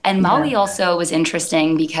And Yeah. Maui also was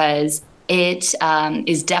interesting because it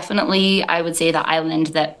is definitely, I would say, the island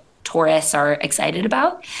that tourists are excited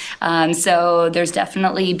about. So there's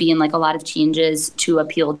definitely been like a lot of changes to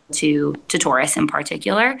appeal to tourists in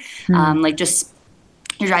particular. Mm. Like just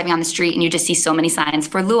you're driving on the street and you just see so many signs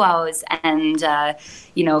for luau's and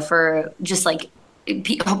for just like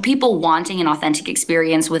people wanting an authentic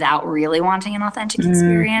experience without really wanting an authentic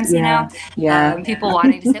experience, Yeah. Yeah. people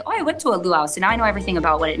wanting to say, oh, I went to a luau, so now I know everything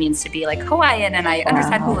about what it means to be like Hawaiian and I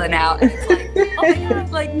understand Wow. hula now. And it's like, oh my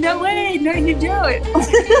God, like, no way, no, you don't.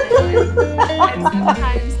 And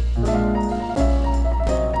sometimes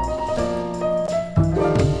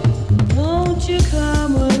Won't you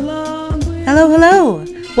come along with Hello, hello.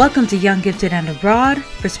 Welcome to Young Gifted and Abroad,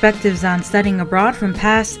 perspectives on studying abroad from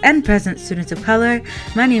past and present students of color.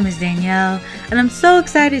 My name is Danielle, and I'm so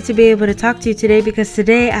excited to be able to talk to you today because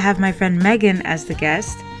today I have my friend Megan as the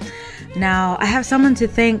guest. Now, I have someone to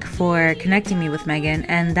thank for connecting me with Megan,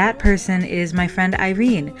 and that person is my friend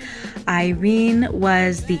Irene. Irene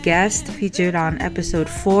was the guest featured on episode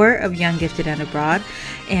 4 of Young Gifted and Abroad,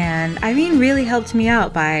 and Irene really helped me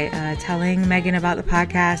out by telling Megan about the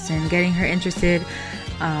podcast and getting her interested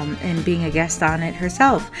in being a guest on it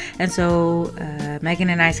herself. And so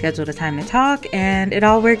Megan and I scheduled a time to talk, and it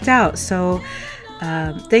all worked out. So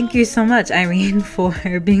thank you so much, Irene,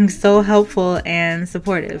 for being so helpful and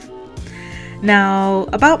supportive. Now,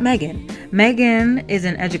 about Megan. Megan is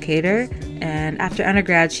an educator, and after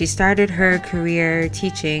undergrad, she started her career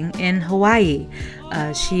teaching in Hawaii.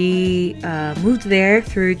 She moved there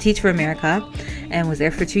through Teach for America and was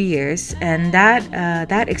there for 2 years, and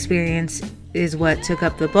that experience is what took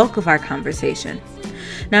up the bulk of our conversation.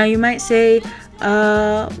 Now, you might say,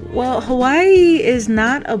 well, Hawaii is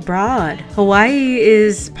not abroad. Hawaii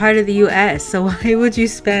is part of the U.S., so why would you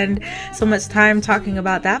spend so much time talking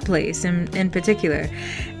about that place in particular?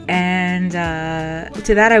 And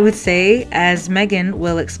to that I would say, as Megan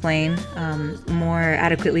will explain more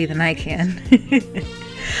adequately than I can,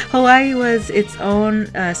 Hawaii was its own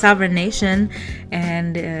sovereign nation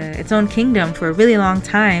and its own kingdom for a really long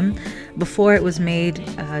time before it was made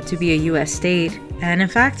to be a U.S. state. And in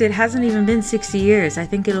fact, it hasn't even been 60 years. I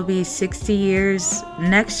think it'll be 60 years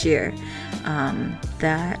next year.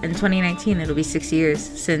 That in 2019, it'll be 60 years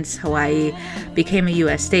since Hawaii became a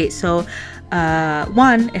U.S. state. So,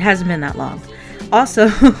 one, it hasn't been that long.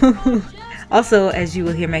 Also, as you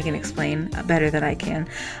will hear Megan explain better than I can,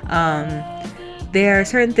 there are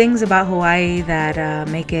certain things about Hawaii that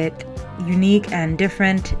make it unique and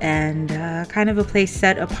different and kind of a place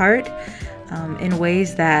set apart in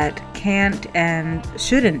ways that can't and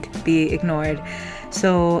shouldn't be ignored.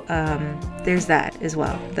 So there's that as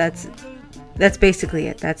well. That's basically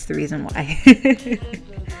it. That's the reason why.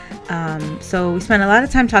 So we spent a lot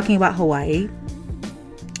of time talking about Hawaii.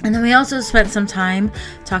 And then we also spent some time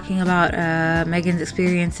talking about Megan's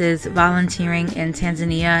experiences volunteering in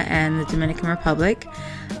Tanzania and the Dominican Republic,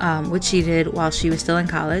 which she did while she was still in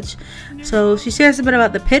college. So she shares a bit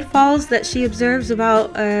about the pitfalls that she observes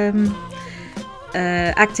about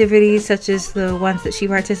activities such as the ones that she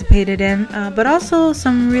participated in, but also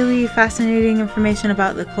some really fascinating information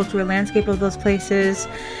about the cultural landscape of those places.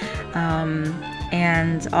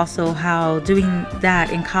 And also how doing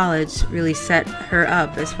that in college really set her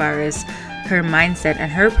up as far as her mindset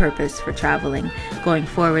and her purpose for traveling going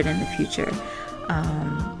forward in the future.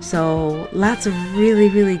 So lots of really,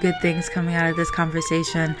 really good things coming out of this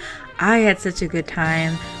conversation. I had such a good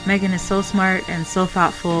time. Megan is so smart and so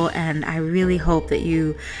thoughtful, and I really hope that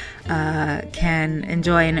you can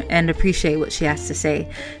enjoy and appreciate what she has to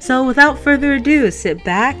say. So without further ado, sit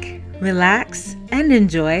back, relax, and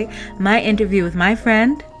enjoy my interview with my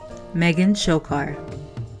friend, Megan Shokar.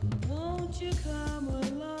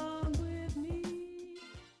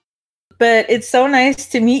 But it's so nice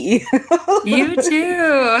to meet you. you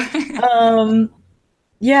too.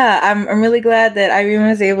 Yeah, I'm really glad that Irene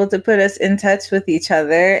was able to put us in touch with each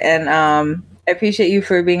other, and I appreciate you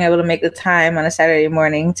for being able to make the time on a Saturday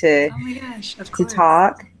morning to Oh my gosh, of to course.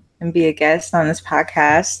 talk and be a guest on this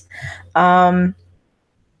podcast.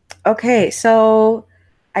 Okay, so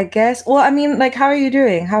I guess, well, I mean, like, how are you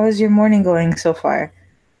doing? How is your morning going so far?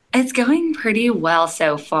 It's going pretty well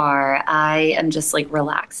so far. I am just like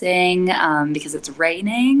relaxing because it's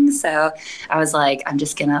raining. So I was like, I'm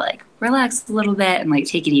just gonna like relax a little bit and like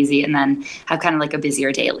take it easy and then have kind of like a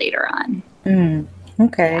busier day later on.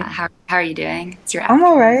 Okay. Yeah. How are you doing? It's your I'm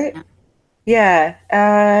all afternoon right. now.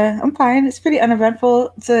 Yeah, I'm fine. It's pretty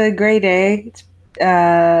uneventful. It's a gray day,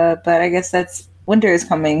 but I guess that's winter is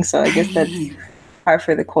coming, so I guess that's par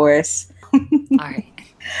for the course. All right.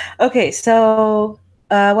 Okay, so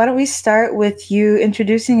why don't we start with you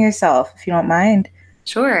introducing yourself, if you don't mind?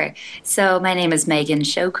 Sure. So my name is Megan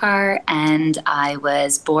Shokar, and I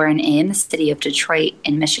was born in the city of Detroit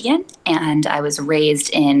in Michigan, and I was raised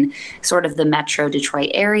in sort of the metro Detroit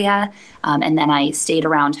area. And then I stayed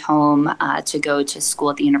around home to go to school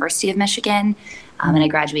at the University of Michigan. And I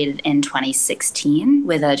graduated in 2016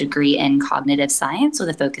 with a degree in cognitive science with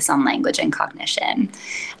a focus on language and cognition.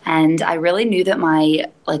 And I really knew that my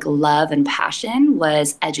love and passion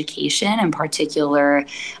was education, in particular.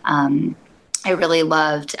 I really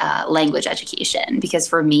loved language education because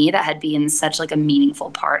for me that had been such a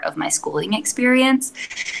meaningful part of my schooling experience,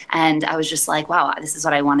 and I was just like, wow, this is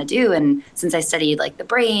what I want to do. And since I studied the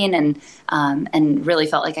brain and really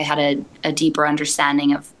felt like I had a deeper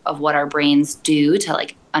understanding of what our brains do to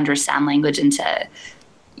understand language and to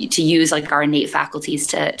use our innate faculties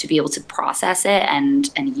to be able to process it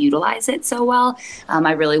and utilize it so well,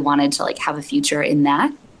 I really wanted to have a future in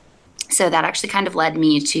that. So that actually kind of led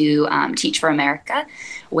me to Teach for America,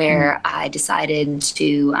 where I decided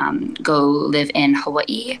to go live in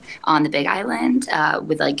Hawaii on the Big Island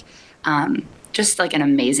with just an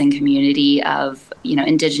amazing community of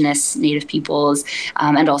indigenous Native peoples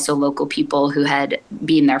and also local people who had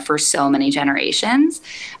been there for so many generations.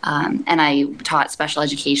 And I taught special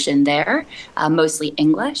education there, mostly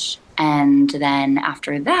English. And then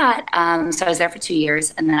after that, so I was there for 2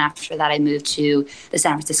 years. And then after that, I moved to the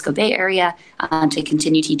San Francisco Bay Area to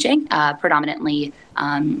continue teaching, predominantly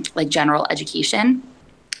general education.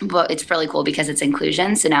 But it's really cool because it's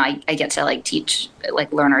inclusion. So now I get to teach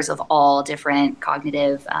learners of all different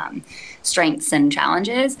cognitive strengths and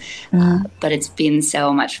challenges. But it's been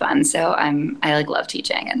so much fun. So I love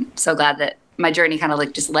teaching, and so glad that my journey kind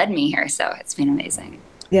of just led me here. So it's been amazing.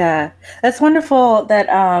 Yeah, that's wonderful that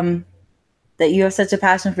that you have such a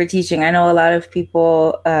passion for teaching. I know a lot of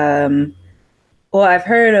people, well, I've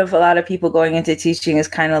heard of a lot of people going into teaching as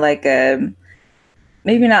kind of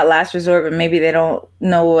maybe not last resort, but maybe they don't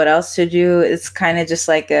know what else to do. It's kind of just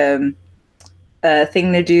a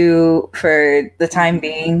thing to do for the time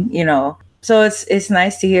being, So it's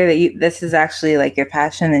nice to hear that this is actually your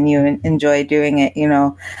passion and you enjoy doing it,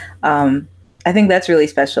 I think that's really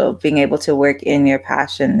special. Being able to work in your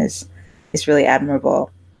passion is really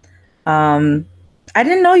admirable. I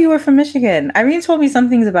didn't know you were from Michigan. Irene told me some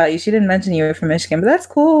things about you. She didn't mention you were from Michigan, but that's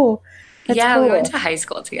cool. Cool. We went to high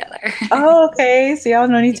school together. Oh, okay. So y'all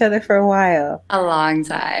known each other for a while. A long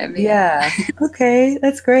time. Yeah. Okay,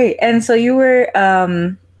 that's great. And so you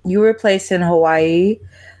were placed in Hawaii.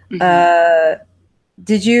 Mm-hmm.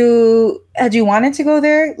 Had you wanted to go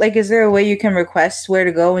there? Is there a way you can request where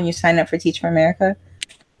to go when you sign up for Teach for America?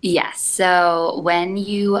 Yes. So when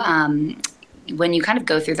you kind of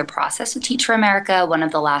go through the process of Teach for America, one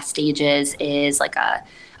of the last stages is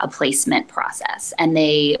a placement process. And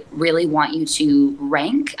they really want you to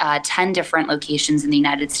rank 10 different locations in the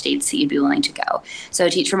United States that you'd be willing to go. So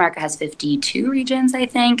Teach for America has 52 regions, I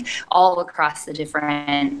think, all across the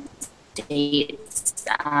different states.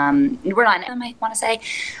 We're not in them, I want to say.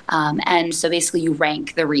 And so basically you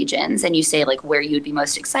rank the regions and you say where you would be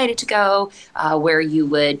most excited to go, where you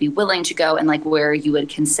would be willing to go, and where you would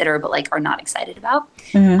consider but are not excited about.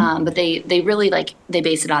 Mm-hmm. But they really they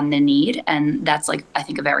base it on the need. And that's I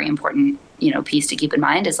think a very important, piece to keep in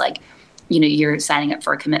mind is you're signing up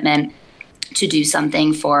for a commitment to do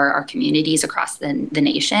something for our communities across the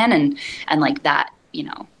nation. And that,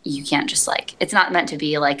 you can't just it's not meant to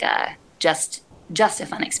be just a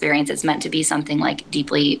fun experience. It's meant to be something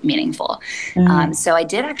deeply meaningful. Mm-hmm. So I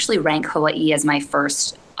did actually rank Hawaii as my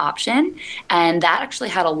first option, and that actually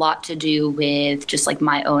had a lot to do with just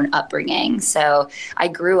my own upbringing. So I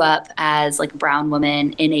grew up as a brown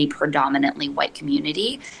woman in a predominantly white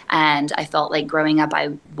community, and I felt growing up I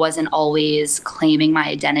wasn't always claiming my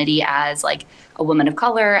identity as a woman of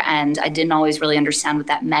color, and I didn't always really understand what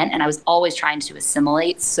that meant, and I was always trying to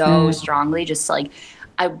assimilate so strongly, just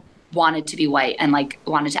I wanted to be white and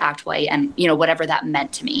wanted to act white and whatever that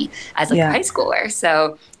meant to me as a high schooler.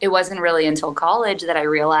 So it wasn't really until college that I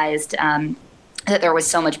realized that there was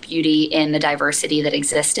so much beauty in the diversity that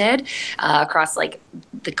existed across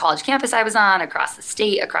the college campus I was on, across the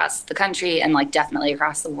state, across the country, and definitely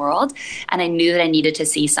across the world. And I knew that I needed to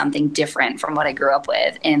see something different from what I grew up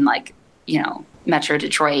with in Metro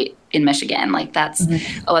Detroit in Michigan. That's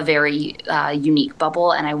a very unique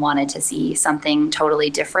bubble, and I wanted to see something totally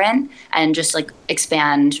different and just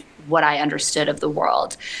expand what I understood of the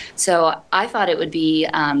world. So I thought it would be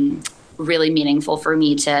really meaningful for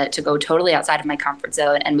me to go totally outside of my comfort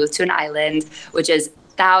zone and move to an island, which is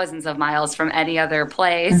thousands of miles from any other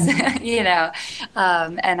place, you know.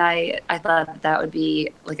 And I thought that would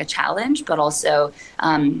be like a challenge, but also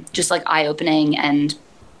just like eye-opening and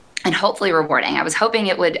hopefully rewarding. I was hoping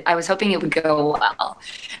it would go well.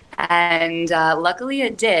 And luckily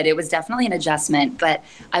it did. It was definitely an adjustment, but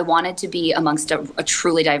I wanted to be amongst a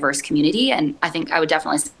truly diverse community. And I think I would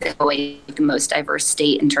definitely say Hawaii is the most diverse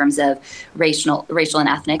state in terms of racial and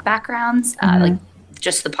ethnic backgrounds. Like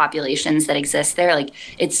just the populations that exist there. Like,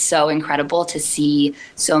 it's so incredible to see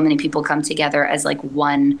so many people come together as like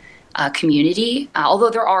one community. Although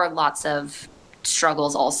there are lots of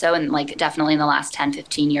struggles also, and like definitely in the last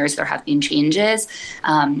 10-15 years there have been changes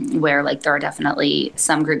where like there are definitely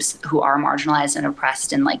some groups who are marginalized and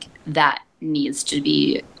oppressed, and like that needs to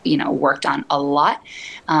be, you know, worked on a lot,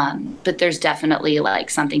 but there's definitely like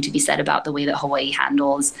something to be said about the way that Hawaii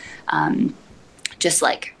handles just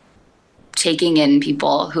like taking in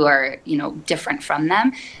people who are, you know, different from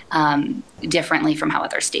them, differently from how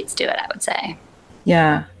other states do it, I would say.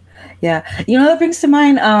 Yeah. You know, that brings to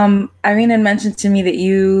mind, Irene had mentioned to me that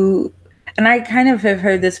you, and I kind of have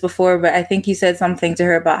heard this before, but I think you said something to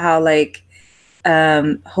her about how like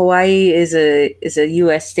Hawaii is a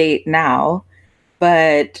U.S. state now,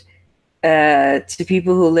 but to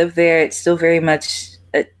people who live there, it's still very much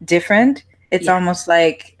different. It's almost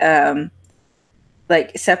like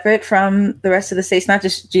separate from the rest of the states, not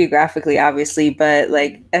just geographically, obviously, but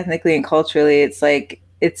like ethnically and culturally. It's like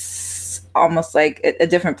it's almost like a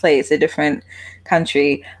different place, a different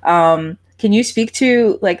country. Can you speak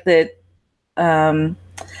to like the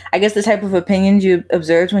I guess the type of opinions you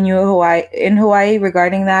observed when you were in Hawaii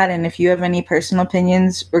regarding that, and if you have any personal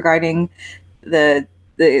opinions regarding the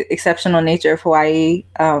exceptional nature of Hawaii,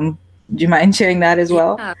 do you mind sharing that as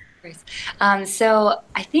well? Yeah, of course. So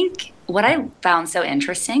I think what I found so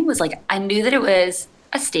interesting was like I knew that it was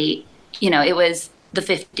a state, you know, it was the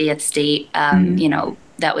 50th state, you know,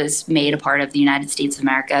 that was made a part of the United States of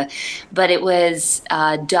America, but it was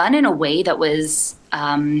done in a way that was,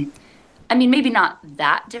 I mean, maybe not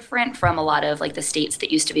that different from a lot of like the states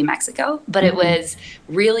that used to be Mexico, but it was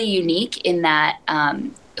really unique in that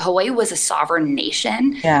Hawaii was a sovereign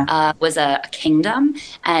nation, was a kingdom,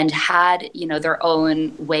 and had, you know, their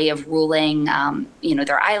own way of ruling, you know,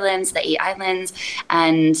 their islands, the 8 islands,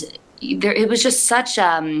 and it was just such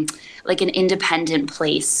like an independent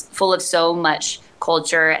place full of so much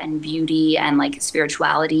culture and beauty and like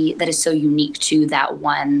spirituality that is so unique to that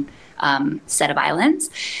one set of islands.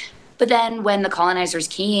 But then when the colonizers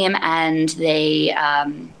came and they,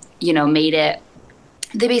 you know,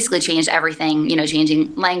 they basically changed everything, you know,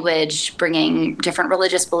 changing language, bringing different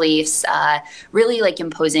religious beliefs, really like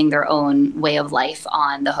imposing their own way of life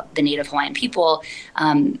on the Native Hawaiian people.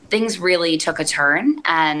 Things really took a turn.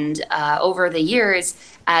 And over the years,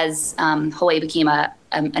 as Hawaii became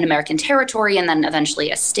an American territory and then eventually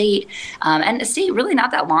a state, and a state really not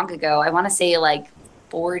that long ago, I want to say like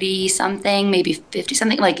 40 something, maybe 50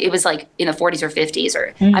 something, like it was like in the 40s or 50s,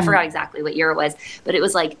 or I forgot exactly what year it was, but it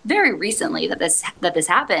was like very recently that this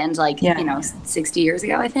happened, like, you know, 60 years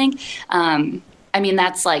ago, I think. I mean,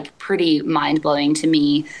 that's like pretty mind blowing to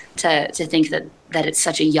me to think that it's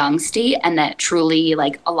such a young state, and that truly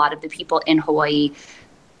like a lot of the people in Hawaii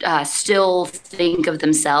still think of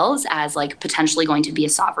themselves as like potentially going to be a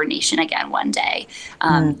sovereign nation again one day,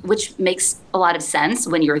 which makes a lot of sense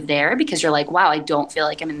when you're there, because you're like, wow, I don't feel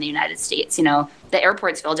like I'm in the United States. You know, the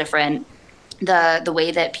airports feel different. The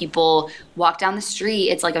way that people walk down the street,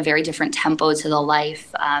 it's like a very different tempo to the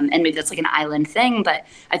life. And maybe that's like an island thing, but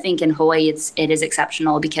I think in Hawaii it is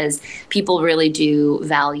exceptional because people really do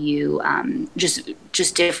value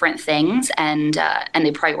just different things, and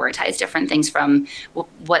they prioritize different things from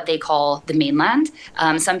what they call the mainland.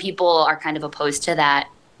 Some people are kind of opposed to that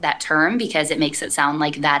term because it makes it sound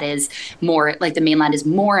like that is more like the mainland is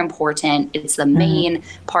more important. It's the main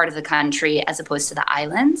part of the country as opposed to the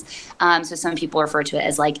islands. So some people refer to it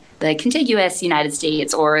as like the contiguous United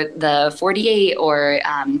States or the 48 or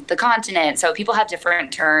the continent. So people have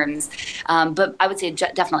different terms. But I would say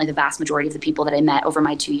definitely the vast majority of the people that I met over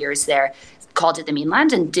my 2 years there called it the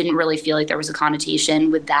mainland and didn't really feel like there was a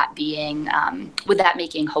connotation with that being, with that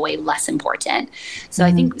making Hawaii less important. So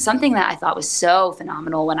I think something that I thought was so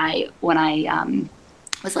phenomenal when I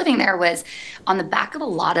was living there was on the back of a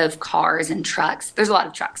lot of cars and trucks. There's a lot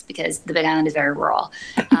of trucks because the Big Island is very rural.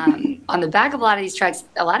 On the back of a lot of these trucks,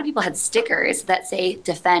 a lot of people had stickers that say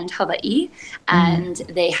 "Defend Hawaii," and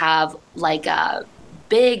they have like a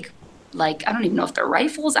big, like, I don't even know if they're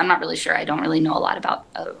rifles. I'm not really sure. I don't really know a lot about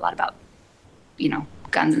you know,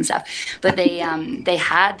 guns and stuff. But they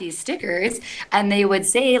had these stickers, and they would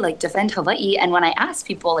say like defend Hawaii. And when I asked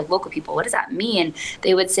people, like local people, what does that mean?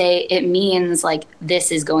 They would say it means like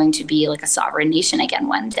this is going to be like a sovereign nation again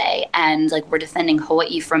one day, and like we're defending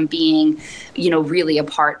Hawaii from being, really a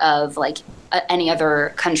part of like any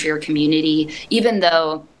other country or community, even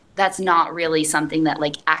though that's not really something that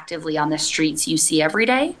like actively on the streets you see every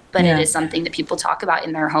day, but it is something that people talk about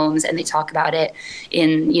in their homes, and they talk about it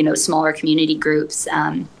in, smaller community groups.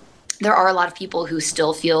 There are a lot of people who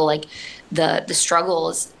still feel like the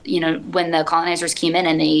struggles, when the colonizers came in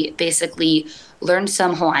and they basically learned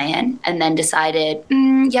some Hawaiian and then decided,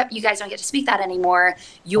 yep, you guys don't get to speak that anymore.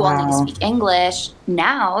 You all need to speak English.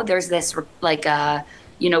 Now there's this like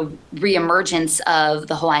reemergence of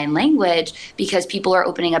the Hawaiian language because people are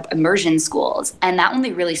opening up immersion schools. And that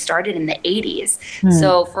only really started in the 80s.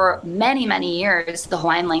 So for many, many years, the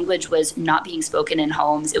Hawaiian language was not being spoken in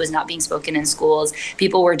homes. It was not being spoken in schools.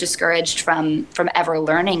 People were discouraged from ever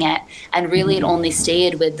learning it. And really it only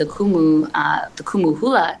stayed with the kumu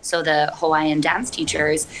hula, so the Hawaiian dance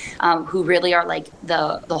teachers, who really are like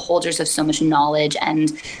the holders of so much knowledge,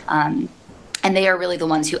 and they are really the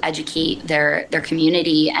ones who educate their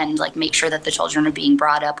community and like make sure that the children are being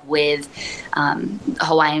brought up with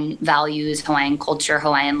Hawaiian values, Hawaiian culture,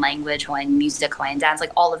 Hawaiian language, Hawaiian music, Hawaiian dance,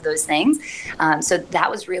 like all of those things. So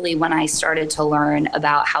that was really when I started to learn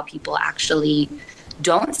about how people actually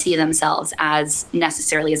don't see themselves as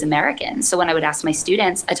necessarily as Americans. So when I would ask my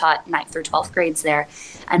students, I taught 9th through 12th grades there,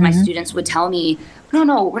 and my students would tell me,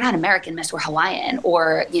 no, we're not American, miss, we're Hawaiian.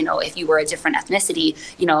 Or, if you were a different ethnicity,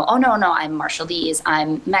 oh, no, I'm Marshallese,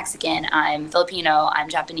 I'm Mexican, I'm Filipino, I'm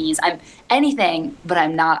Japanese, I'm anything, but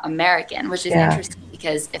I'm not American, which is interesting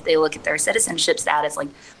because if they look at their citizenship status, like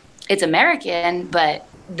it's American, but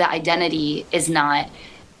the identity is not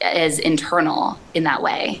as internal in that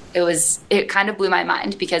way. It kind of blew my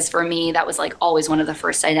mind because for me, that was like always one of the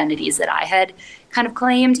first identities that I had kind of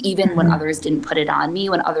claimed, even when others didn't put it on me,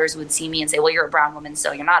 when others would see me and say, well, you're a brown woman,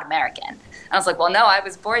 so you're not American. And I was like, well, no, I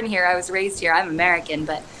was born here, I was raised here, I'm American.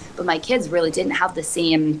 But my kids really didn't have the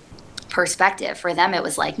same perspective. For them, it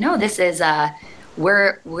was like, no, this is,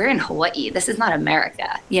 we're in Hawaii. This is not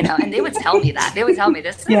America, and they would tell me that. They would tell me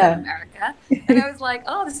this is not America. And I was like,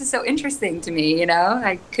 oh, this is so interesting to me,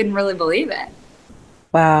 I couldn't really believe it.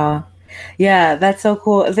 Wow. Yeah, that's so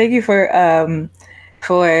cool. Thank you for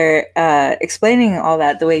explaining all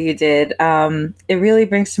that the way you did. It really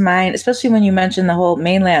brings to mind, especially when you mentioned the whole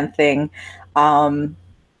mainland thing,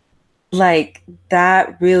 like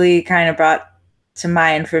that really kind of brought to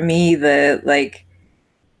mind for me the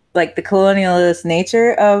like the colonialist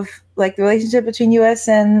nature of like the relationship between US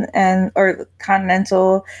and or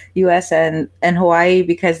continental US and Hawaii,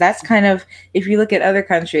 because that's kind of, if you look at other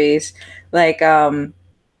countries, okay,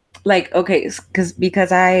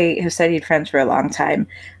 because I have studied French for a long time,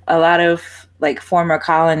 a lot of like former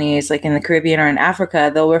colonies, like in the Caribbean or in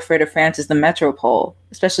Africa, they'll refer to France as the metropole,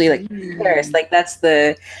 especially like Paris. Like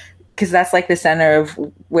because that's like the center of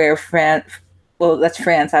where well, that's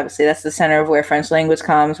France, obviously. That's the center of where French language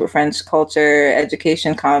comes, where French culture,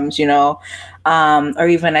 education comes, or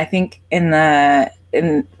even I think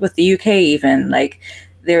with the UK, even like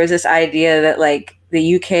there was this idea that like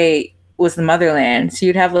the UK was the motherland. So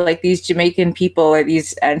you'd have like these Jamaican people or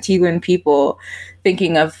these Antiguan people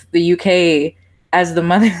thinking of the UK as the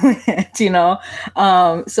motherland,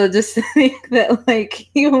 so just to think that like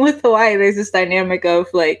even with Hawaii, there's this dynamic of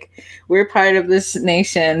like we're part of this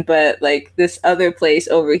nation, but like this other place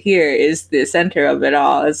over here is the center of it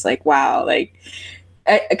all. It's like, wow, like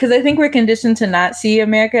because I think we're conditioned to not see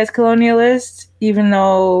America as colonialist, even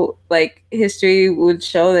though like history would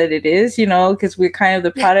show that it is, because we're kind of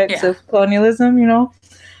the products of colonialism,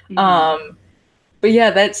 but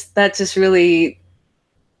that's just really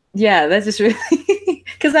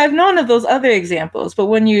because I've known of those other examples, but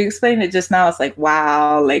when you explained it just now, it's like,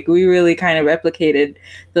 wow, like we really kind of replicated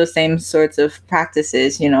those same sorts of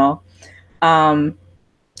practices, I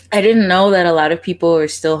didn't know that a lot of people are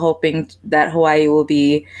still hoping that Hawaii will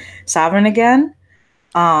be sovereign again.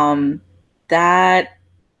 That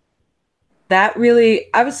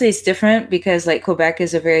really, obviously it's different because like Quebec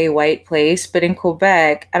is a very white place, but in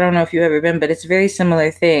Quebec, I don't know if you've ever been, but it's a very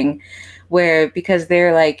similar thing where, because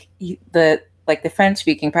they're like the French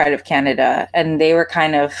speaking part of Canada, and they were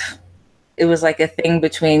kind of, it was like a thing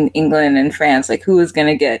between England and France, like who was going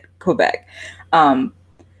to get Quebec. And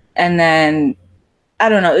then, I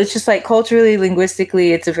don't know, it's just like culturally,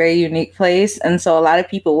 linguistically, it's a very unique place. And so a lot of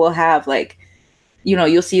people will have like,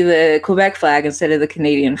 you'll see the Quebec flag instead of the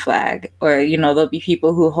Canadian flag, or, there'll be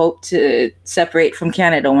people who hope to separate from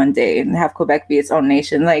Canada one day and have Quebec be its own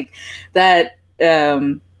nation. Like that,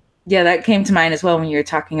 yeah, that came to mind as well when you were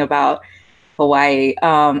talking about Hawaii.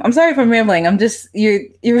 I'm sorry if I'm rambling. I'm just you're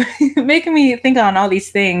making me think on all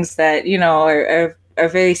these things that are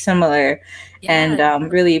very similar,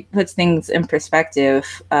 and really puts things in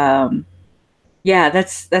perspective. Yeah,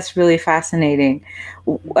 that's really fascinating.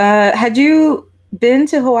 Had you been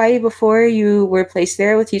to Hawaii before you were placed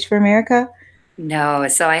there with Teach for America? No,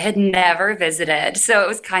 so I had never visited. So it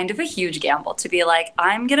was kind of a huge gamble to be like,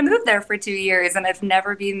 I'm going to move there for 2 years and I've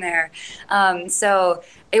never been there. So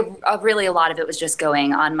it really, a lot of it was just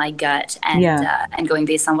going on my gut and going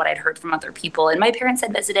based on what I'd heard from other people. And my parents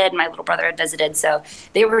had visited, my little brother had visited. So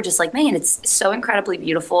they were just like, man, it's so incredibly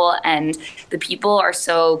beautiful. And the people are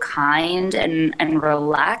so kind and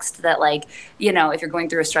relaxed that, like, if you're going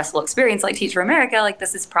through a stressful experience like Teach for America, like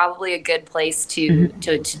this is probably a good place to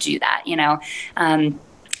do that,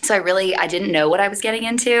 So I didn't know what I was getting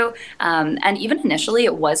into. And even initially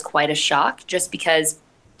it was quite a shock just because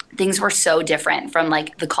things were so different from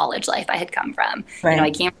like the college life I had come from. Right.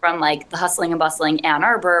 I came from like the hustling and bustling Ann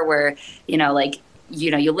Arbor where,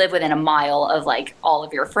 you live within a mile of like all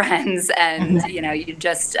of your friends and, you're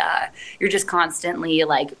just constantly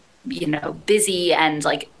like, busy and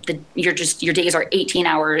like your days are 18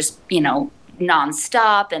 hours,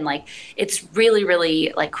 nonstop. And like, it's really,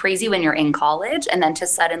 really like crazy when you're in college and then to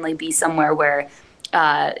suddenly be somewhere where,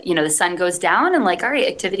 the sun goes down and like, all right,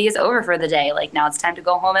 activity is over for the day. Like now it's time to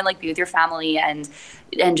go home and like be with your family and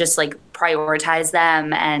just like prioritize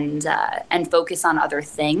them and focus on other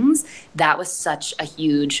things. That was such a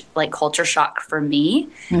huge like culture shock for me.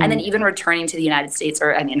 Mm-hmm. And then even returning to the United States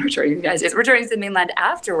returning to the mainland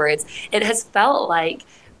afterwards, it has felt like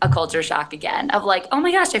a culture shock again of like, oh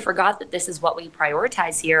my gosh, I forgot that this is what we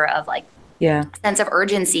prioritize here of like, sense of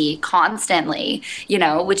urgency constantly,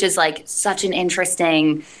 which is like such an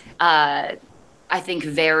interesting, I think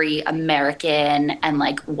very American and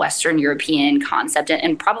like Western European concept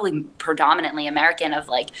and probably predominantly American of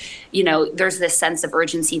like, there's this sense of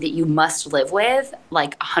urgency that you must live with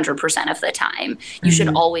like 100% of the time. You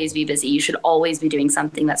should always be busy. You should always be doing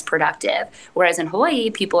something that's productive. Whereas in Hawaii,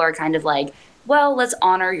 people are kind of like, well, let's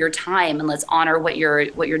honor your time and let's honor what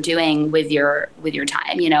you're doing with your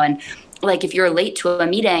time, and like if you're late to a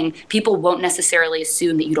meeting, people won't necessarily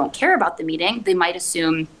assume that you don't care about the meeting. They might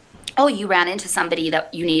assume, oh, you ran into somebody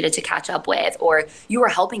that you needed to catch up with, or you were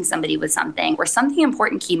helping somebody with something, or something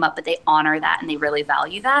important came up, but they honor that and they really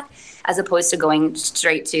value that, as opposed to going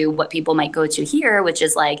straight to what people might go to here, which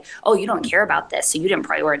is like, oh, you don't care about this, so you didn't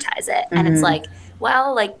prioritize it. And it's like,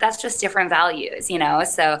 well, like that's just different values,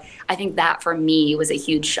 So I think that for me was a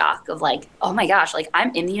huge shock of like, oh my gosh, like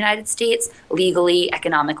I'm in the United States legally,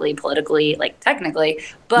 economically, politically, like technically,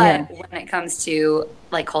 but when it comes to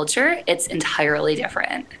like culture, it's entirely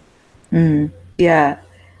different. Yeah.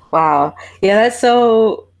 Wow. Yeah, that's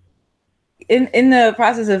so in the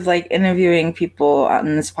process of like interviewing people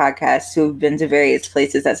on this podcast who've been to various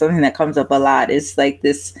places, that's something that comes up a lot is like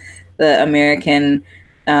the American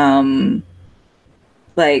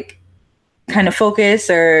like kind of focus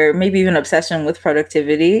or maybe even obsession with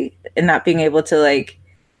productivity and not being able to like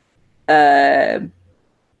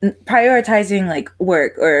prioritizing like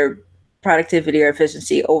work or productivity or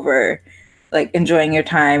efficiency over like enjoying your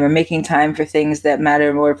time or making time for things that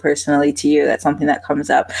matter more personally to you. That's something that comes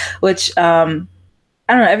up, which I don't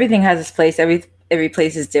know, everything has its place. Every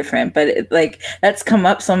place is different, but like that's come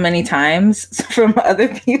up so many times from other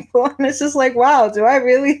people. And it's just like, wow, do I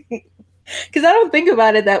really? Because I don't think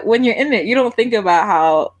about it that when you're in it, you don't think about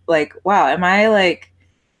how like, wow, am I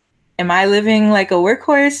living like a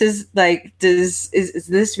workhorse? Is like, is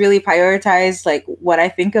this really prioritized like what I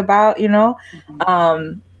think about,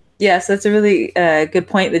 Yes, that's a really good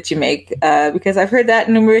point that you make because I've heard that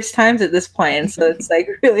numerous times at this point. And so it's like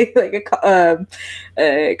really like a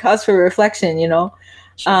cause for reflection,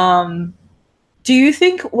 Sure. Do you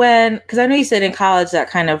think because I know you said in college that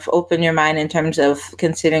kind of opened your mind in terms of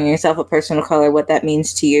considering yourself a person of color, what that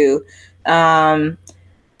means to you. Was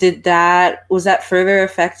that further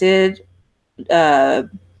affected through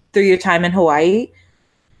your time in Hawaii?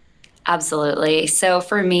 Absolutely. So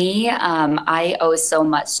for me, I owe so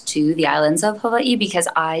much to the islands of Hawaii because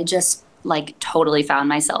I just like totally found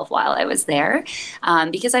myself while I was there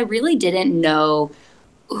because I really didn't know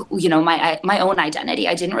my own identity.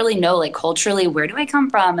 I didn't really know like culturally, where do I come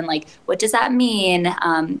from? And like, what does that mean?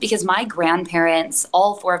 Because my grandparents,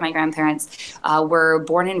 all four of my grandparents were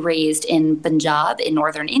born and raised in Punjab in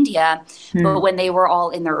northern India. But when they were all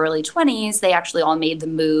in their early 20s, they actually all made the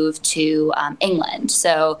move to England.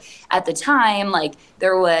 So at the time, like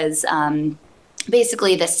there was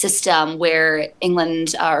basically this system where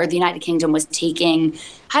England or the United Kingdom was taking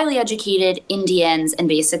highly educated Indians and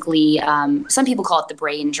basically, some people call it the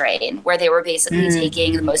brain drain, where they were basically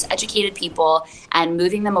taking the most educated people and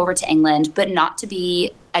moving them over to England, but not to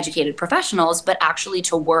be educated professionals, but actually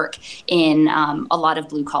to work in a lot of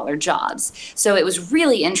blue collar jobs. So it was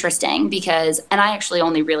really interesting because, and I actually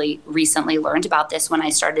only really recently learned about this when I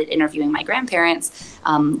started interviewing my grandparents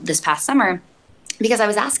this past summer, because I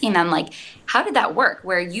was asking them, like, how did that work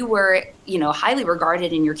where you were, highly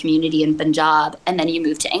regarded in your community in Punjab, and then you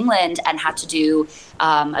moved to England and had to do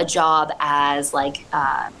a job as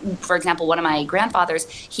for example, one of my grandfathers,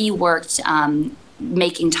 he worked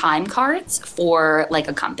making time cards for like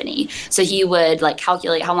a company. So he would like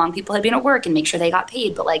calculate how long people had been at work and make sure they got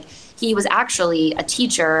paid. But like he was actually a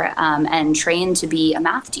teacher and trained to be a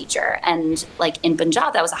math teacher. And like in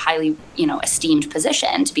Punjab, that was a highly, esteemed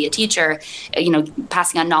position to be a teacher.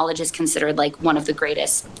 Passing on knowledge is considered like one of the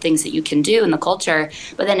greatest things that you can do in the culture.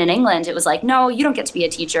 But then in England, it was like, no, you don't get to be a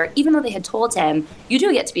teacher, even though they had told him, you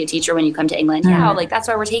do get to be a teacher when you come to England. Yeah, like that's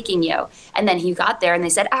why we're taking you. And then he got there and they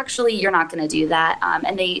said, actually, you're not going to do that.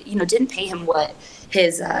 And they, didn't pay him what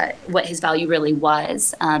his value really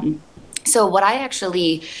was. So what I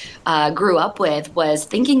actually grew up with was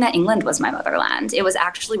thinking that England was my motherland. It was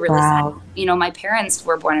actually really sad. My parents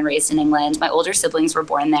were born and raised in England. My older siblings were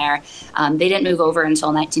born there. They didn't move over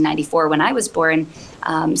until 1994 when I was born.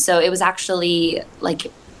 So it was actually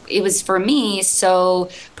it was for me so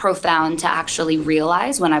profound to actually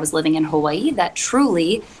realize when I was living in Hawaii that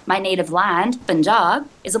truly my native land, Punjab,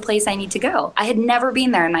 is a place I need to go. I had never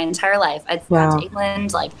been there in my entire life. I'd gone to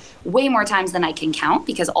England like way more times than I can count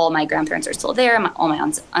because all my grandparents are still there. All my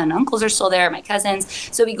aunts and uncles are still there, my cousins.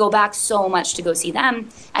 So we go back so much to go see them.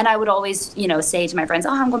 And I would always, say to my friends,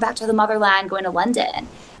 I'm going back to the motherland, going to London.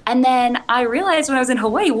 And then I realized when I was in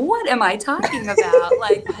Hawaii, what am I talking about?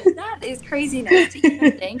 Like, that is craziness to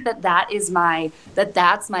even think that's my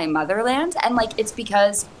motherland. And like, it's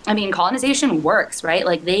because, colonization works, right?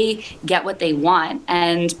 Like they get what they want.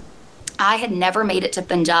 And I had never made it to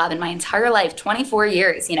Punjab in my entire life, 24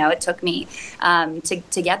 years, it took me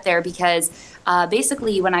to get there because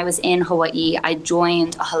basically when I was in Hawaii, I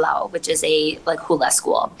joined a halau, which is a hula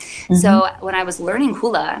school. Mm-hmm. So when I was learning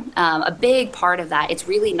hula, a big part of that, it's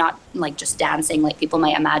really not like just dancing like people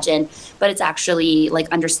might imagine, but it's actually like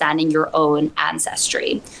understanding your own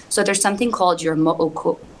ancestry. So there's something called your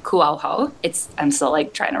mo'okuauhau. I'm still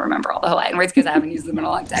like trying to remember all the Hawaiian words because I haven't used them in a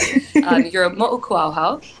long time. Your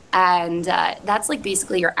mo'okuauhau. And that's like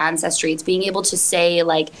basically your ancestry. It's being able to say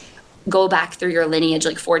like, go back through your lineage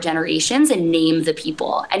like 4 generations and name the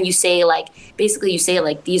people. And you say like, basically you say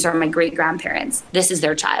like, these are my great grandparents. This is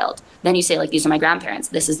their child. Then you say like, these are my grandparents.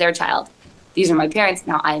 This is their child. These are my parents.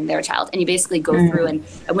 Now I am their child. And you basically go through and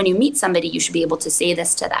when you meet somebody, you should be able to say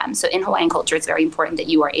this to them. So in Hawaiian culture, it's very important that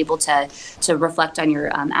you are able to reflect on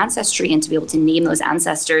your ancestry and to be able to name those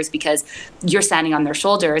ancestors because you're standing on their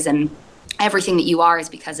shoulders and everything that you are is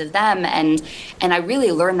because of them. And I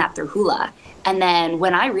really learned that through hula. And then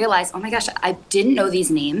when I realized, oh my gosh, I didn't know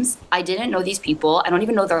these names. I didn't know these people. I don't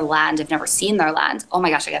even know their land. I've never seen their land. Oh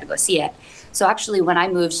my gosh, I got to go see it. So actually, when I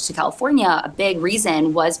moved to California, a big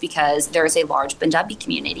reason was because there's a large Punjabi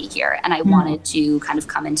community here. And I wanted to kind of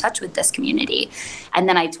come in touch with this community. And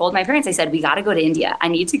then I told my parents, I said, we got to go to India. I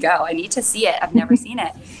need to go. I need to see it. I've never seen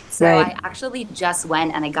it. So I actually just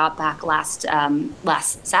went and I got back last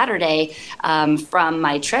Saturday from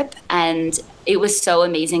my trip. And it was so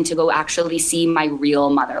amazing to go actually see my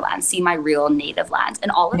real motherland, see my real native land.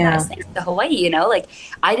 And all of that is thanks to Hawaii, like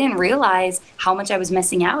I didn't realize how much I was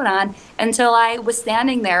missing out on until I was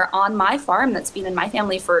standing there on my farm that's been in my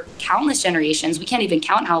family for countless generations. We can't even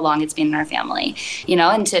count how long it's been in our family,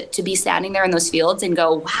 and to be standing there in those fields and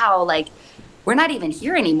go, wow, like we're not even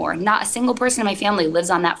here anymore. Not a single person in my family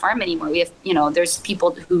lives on that farm anymore. We have, there's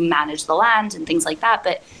people who manage the land and things like that,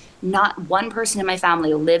 but not one person in my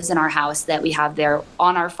family lives in our house that we have there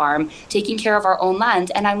on our farm, taking care of our own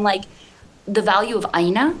land. And I'm like, the value of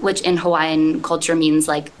aina, which in Hawaiian culture means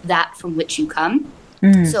like that from which you come.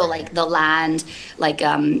 So like the land, like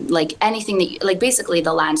anything that like basically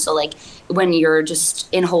the land. So like when you're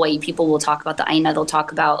just in Hawaii, people will talk about the aina. They'll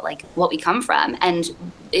talk about like what we come from. And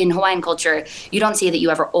in Hawaiian culture, you don't say that you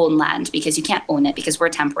ever own land because you can't own it because we're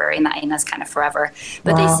temporary and the aina is kind of forever.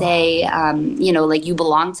 But they say, like you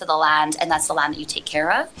belong to the land and that's the land that you take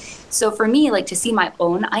care of. So for me, like to see my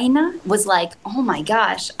own aina was like, oh my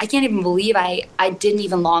gosh, I can't even believe I didn't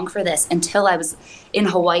even long for this until I was in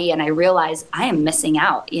Hawaii and I realized I am missing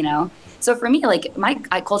out, So for me, like my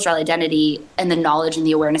cultural identity and the knowledge and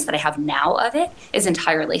the awareness that I have now of it is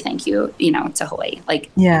entirely thank you, to Hawaii,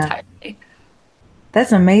 entirely.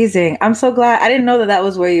 That's amazing. I'm so glad. I didn't know that that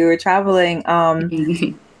was where you were traveling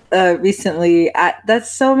recently.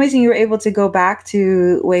 That's so amazing. You were able to go back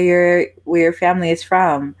to where your family is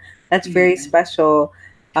from. That's very special.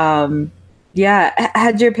 Um, yeah.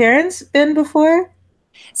 Had your parents been before?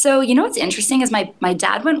 So, you know what's interesting is my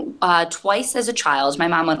dad went twice as a child. My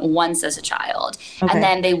mom went once as a child. And Okay.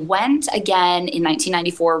 then they went again in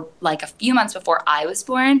 1994, like a few months before I was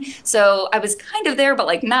born. So I was kind of there, but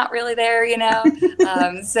like not really there, you know?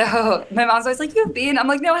 So my mom's always like, "You've been?" I'm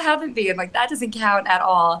like, "No, I haven't been." Like, that doesn't count at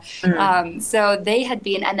all. Mm, So they had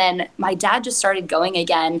been. And then my dad just started going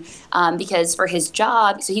again because for his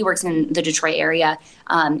job, so he works in the Detroit area.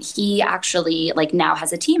 He actually like now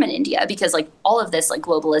has a team in India because like all of this like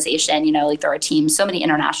globalization, you know, like there are teams, so many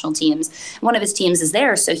international teams. One of his teams is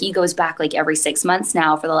there, so he goes back like every 6 months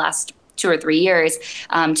now for the last 2 or 3 years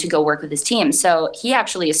to go work with his team. So he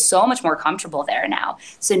actually is so much more comfortable there now.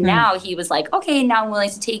 So mm, now he was like, okay, now I'm willing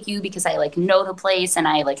to take you because I like know the place and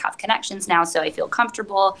I like have connections now, so I feel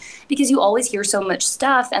comfortable. Because you always hear so much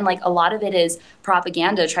stuff, and like a lot of it is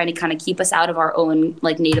propaganda trying to kind of keep us out of our own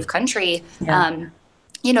like native country. yeah.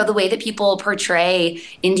 You know, the way that people portray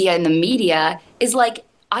India in the media is like,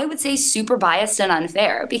 I would say super biased and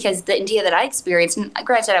unfair because the India that I experienced, and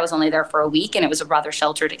granted, I was only there for a week and it was a rather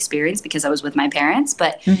sheltered experience because I was with my parents.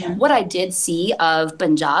 But Hmm. what I did see of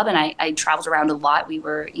Punjab, and I traveled around a lot, we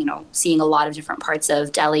were, you know, seeing a lot of different parts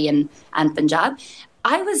of Delhi and Punjab.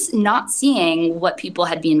 I was not seeing what people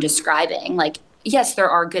had been describing. Like, yes, there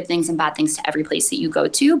are good things and bad things to every place that you go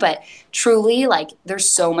to, but truly, like, there's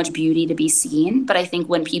so much beauty to be seen. But I think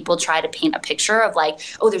when people try to paint a picture of like,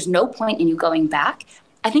 oh, there's no point in you going back,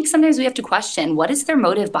 I think sometimes we have to question what is their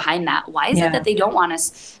motive behind that? Why is it Yeah. that they don't want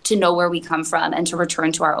us to know where we come from and to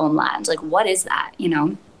return to our own land? Like, what is that, you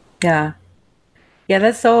know? Yeah. Yeah,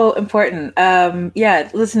 that's so important. Yeah,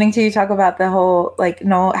 listening to you talk about the whole like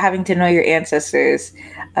know having to know your ancestors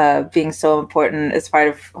being so important as part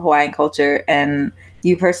of Hawaiian culture, and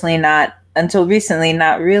you personally not until recently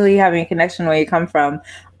not really having a connection where you come from.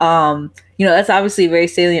 That's obviously very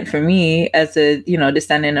salient for me as a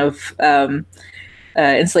descendant of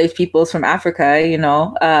enslaved peoples from Africa.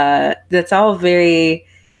 That's all very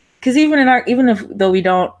because even if though we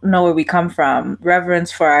don't know where we come from,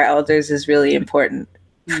 reverence for our elders is really important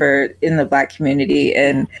Mm. for in the Black community.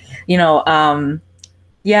 And you know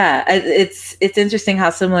yeah, it's interesting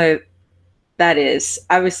how similar that is.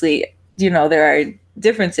 Obviously, there are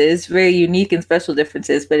differences, very unique and special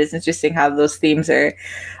differences, but it's interesting how those themes are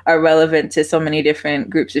relevant to so many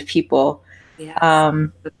different groups of people. Yes,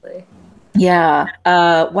 um absolutely. yeah.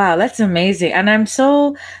 Wow, that's amazing. And I'm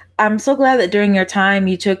so glad that during your time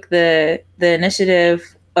you took the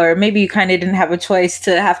initiative, or maybe you kind of didn't have a choice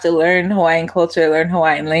to have to learn Hawaiian culture, learn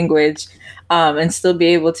Hawaiian language, and still be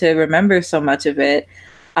able to remember so much of it.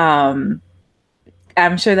 Um,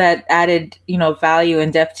 I'm sure that added, value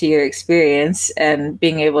and depth to your experience and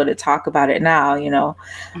being able to talk about it now.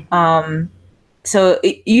 Mhm. Um, so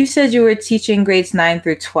you said you were teaching grades 9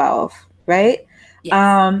 through 12, right? Yes.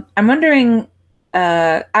 I'm wondering.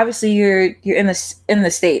 Obviously, you're in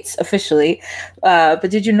the States officially, but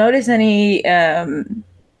did you notice any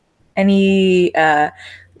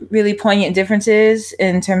really poignant differences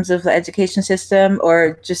in terms of the education system,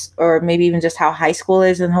 or maybe even just how high school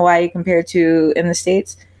is in Hawaii compared to in the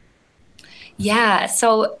States? Yeah.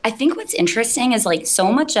 So I think what's interesting is like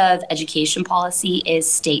so much of education policy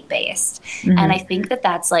is state based. And I Hmm. think that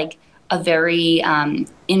that's like a very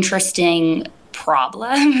interesting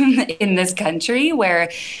problem in this country where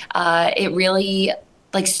it really,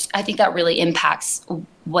 like, I think that really impacts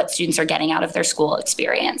what students are getting out of their school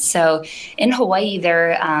experience. So in Hawaii,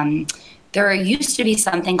 there used to be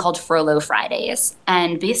something called Furlough Fridays.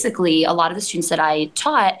 And basically, a lot of the students that I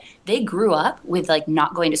taught, they grew up with like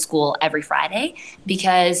not going to school every Friday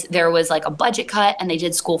because there was like a budget cut and they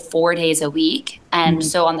did school 4 days a week. And Hmm.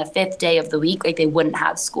 so on the fifth day of the week, like they wouldn't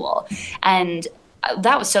have school. And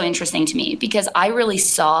that was so interesting to me because I really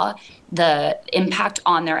saw the impact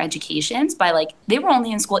on their educations by like they were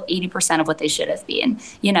only in school 80% of what they should have been,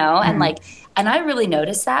 you know? And Hmm. like and I really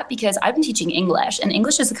noticed that because I've been teaching English, and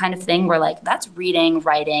English is the kind of thing where like that's reading,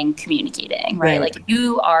 writing, communicating, right? Right. Like if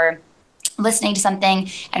you are listening to something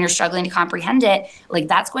and you're struggling to comprehend it, like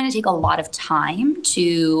that's going to take a lot of time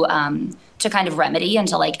to kind of remedy and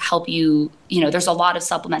to like help you. You know, there's a lot of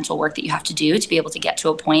supplemental work that you have to do to be able to get to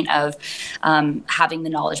a point of having the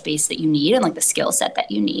knowledge base that you need and like the skill set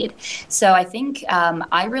that you need. So I think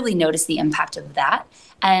I really noticed the impact of that.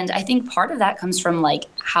 And I think part of that comes from like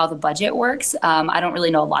how the budget works. I don't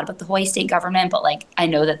really know a lot about the Hawaii state government, but like I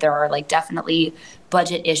know that there are like definitely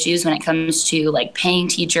budget issues when it comes to like paying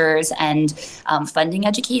teachers and funding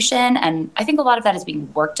education. And I think a lot of that is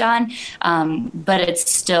being worked on, but it's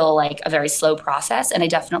still like a very slow process. And I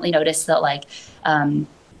definitely noticed that like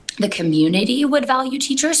the community would value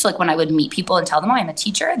teachers. So like when I would meet people and tell them, oh, I'm a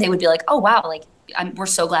teacher, they would be like, oh, wow, like we're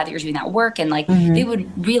so glad that you're doing that work. And like, they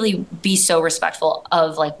would really be so respectful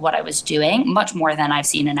of like what I was doing, much more than I've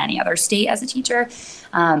seen in any other state as a teacher.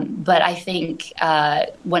 But I think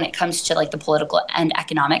when it comes to like the political and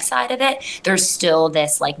economic side of it, there's still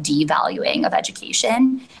this like devaluing of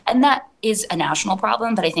education. And that is a national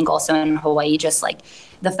problem. But I think also in Hawaii, just like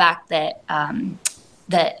the fact that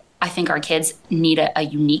that I think our kids need a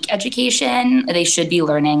unique education. They should be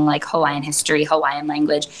learning like Hawaiian history, Hawaiian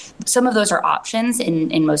language. Some of those are options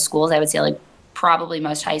in most schools. I would say like probably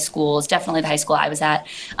most high schools, definitely the high school I was at,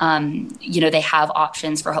 they have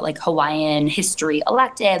options for like Hawaiian history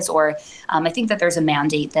electives, or I think that there's a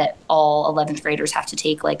mandate that all 11th graders have to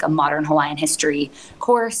take like a modern Hawaiian history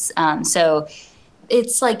course. So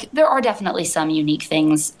it's like there are definitely some unique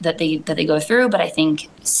things that they go through, but I think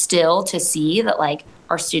still to see that like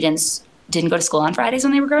our students didn't go to school on Fridays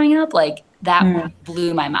when they were growing up, like that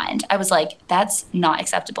blew my mind. I was like, that's not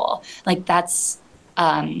acceptable. Like that's,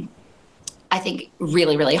 I think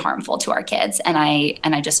really, really harmful to our kids. And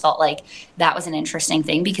I just felt like that was an interesting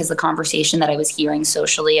thing because the conversation that I was hearing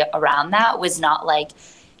socially around that was not like,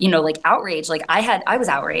 like outrage. Like I was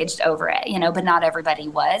outraged over it, but not everybody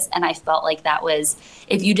was. And I felt like that was,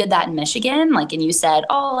 if you did that in Michigan, like, and you said,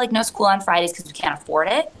 oh, like no school on Fridays because we can't afford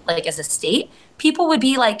it, like as a state, people would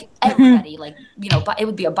be like, everybody, like, it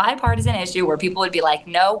would be a bipartisan issue where people would be like,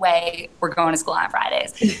 no way, we're going to school on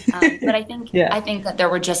Fridays. But I think, I think that there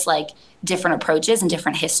were just like different approaches and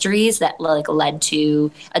different histories that like led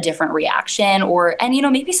to a different reaction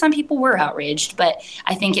and maybe some people were outraged, but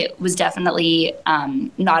I think it was definitely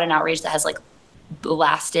not an outrage that has like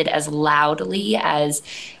lasted as loudly as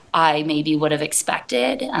I maybe would have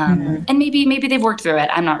expected. And maybe they've worked through it.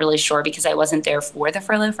 I'm not really sure because I wasn't there for the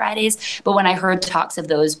Furlough Fridays. But when I heard talks of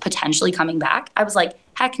those potentially coming back, I was like,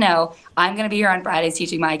 heck no, I'm going to be here on Fridays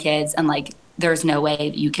teaching my kids. And like, there's no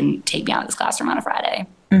way you can take me out of this classroom on a Friday.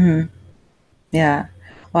 Yeah.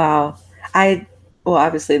 Wow. Well,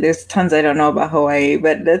 obviously there's tons I don't know about Hawaii,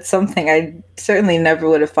 but that's something I certainly never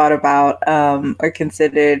would have thought about or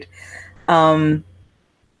considered. Yeah,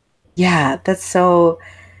 that's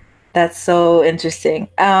so interesting.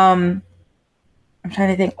 I'm trying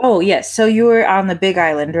to think. Oh, yes. So you were on the Big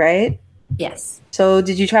Island, right? Yes. So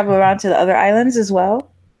did you travel around to the other islands as well?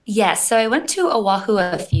 Yes. So I went to Oahu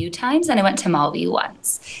a few times and I went to Maui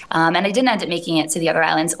once. And I didn't end up making it to the other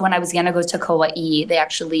islands. When I was going to go to Kauai,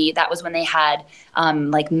 that was when they had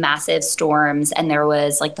like massive storms and there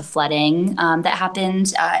was like the flooding that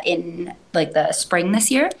happened in like the spring this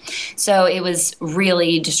year. So it was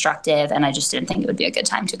really destructive and I just didn't think it would be a good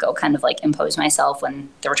time to go kind of like impose myself when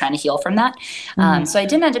they were trying to heal from that. So I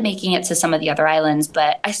didn't end up making it to some of the other islands,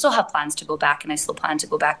 but I still have plans to go back and I still plan to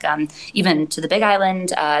go back even to the Big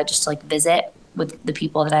Island just to like visit with the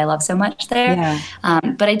people that I love so much there. Yeah.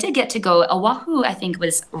 But I did get to go. Oahu, I think,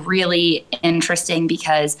 was really interesting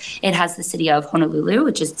because it has the city of Honolulu,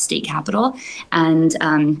 which is the state capital. And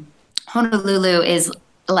Honolulu is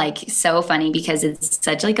like so funny because it's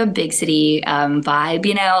such like a big city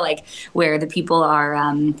vibe, like where the people are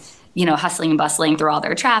hustling and bustling through all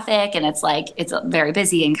their traffic. And it's like, it's very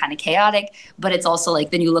busy and kind of chaotic, but it's also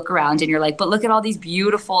like, then you look around and you're like, but look at all these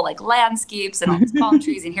beautiful like landscapes and all these palm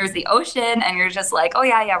trees and here's the ocean. And you're just like, oh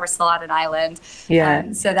yeah, we're still on an island.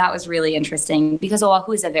 Yeah. So that was really interesting because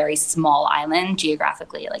Oahu is a very small island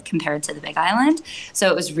geographically, like compared to the Big Island. So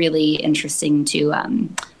it was really interesting to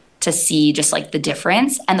see just like the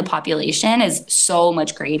difference, and the population is so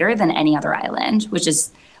much greater than any other island, which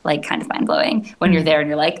is like kind of mind blowing when you're there and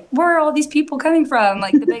you're like, where are all these people coming from?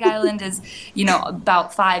 Like the Big Island is,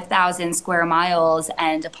 about 5,000 square miles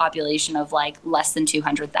and a population of like less than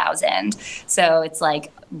 200,000. So it's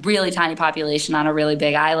like really tiny population on a really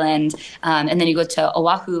big island. And then you go to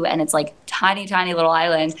Oahu and it's like tiny, tiny little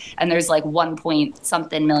island. And there's like 1 point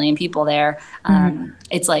something million people there.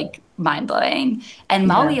 It's like mind blowing. And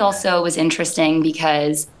Maui also was interesting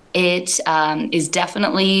because it is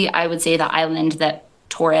definitely, I would say, the island that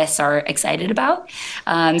tourists are excited about.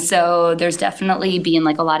 So there's definitely been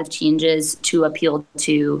like a lot of changes to appeal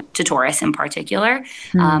to tourists in particular.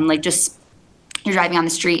 Like just you're driving on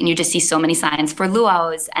the street and you just see so many signs for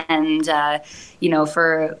luau's and,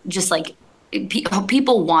 for just like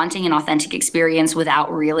people wanting an authentic experience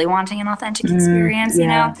without really wanting an authentic experience, you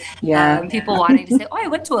know? People wanting to say, oh, I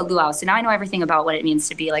went to a luau, so now I know everything about what it means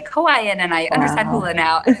to be like Hawaiian, and I understand hula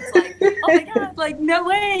now. And it's like, oh my God, like, no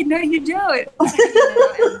way, no, you don't.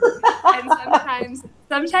 And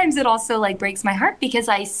sometimes it also like breaks my heart because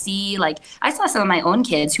I saw some of my own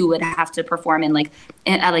kids who would have to perform at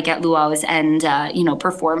luau's and,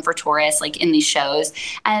 perform for tourists, like in these shows.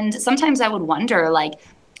 And sometimes I would wonder, like,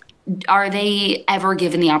 are they ever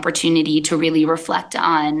given the opportunity to really reflect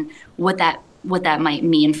on what that might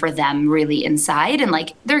mean for them really inside? And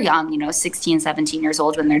like, they're young, 16, 17 years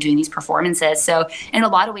old when they're doing these performances. So in a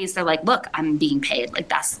lot of ways, they're like, look, I'm being paid. Like,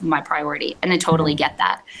 that's my priority. And I totally get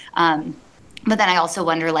that. But then I also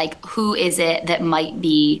wonder, like, who is it that might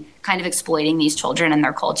be kind of exploiting these children and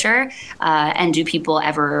their culture? And do people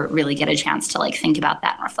ever really get a chance to, like, think about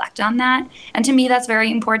that and reflect on that? And to me, that's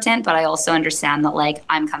very important. But I also understand that, like,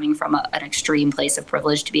 I'm coming from an extreme place of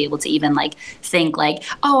privilege to be able to even, like, think, like,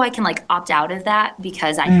 oh, I can, like, opt out of that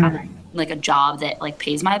because I have, like, a job that, like,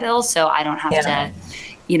 pays my bills. So I don't have to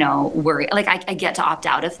worry. Like, I get to opt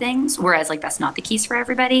out of things, whereas like that's not the case for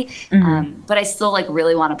everybody. But I still like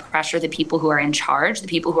really want to pressure the people who are in charge, the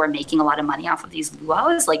people who are making a lot of money off of these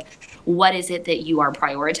luau's. Like, what is it that you are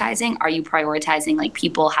prioritizing? Are you prioritizing like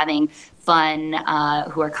people having fun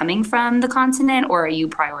who are coming from the continent, or are you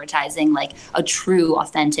prioritizing like a true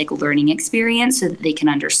authentic learning experience so that they can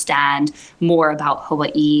understand more about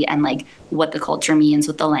Hawaii and like what the culture means,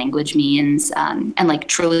 what the language means, and like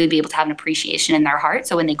truly be able to have an appreciation in their heart?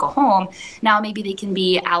 So when they go home, now maybe they can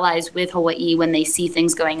be allies with Hawaii when they see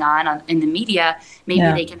things going on in the media.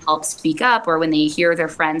 Maybe they can help speak up, or when they hear their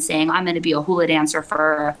friends saying, I'm going to be a hula dancer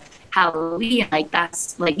for Halloween, like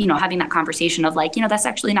that's like, having that conversation of like, that's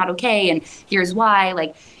actually not okay. And here's why,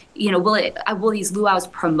 like, will these luau's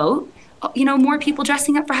promote, more people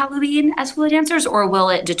dressing up for Halloween as hula dancers, or will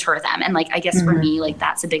it deter them? And like, I guess for me, like,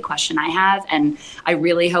 that's a big question I have. And I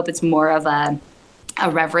really hope it's more of a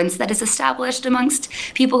reverence that is established amongst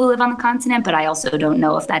people who live on the continent, but I also don't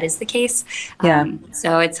know if that is the case.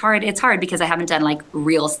 So it's hard because I haven't done like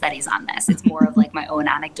real studies on this. It's more of like my own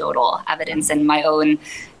anecdotal evidence and my own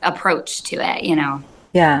approach to it,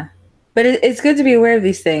 Yeah. But it's good to be aware of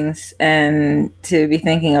these things and to be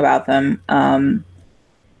thinking about them.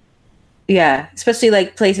 Especially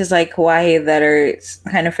like places like Hawaii that are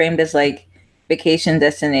kind of framed as like vacation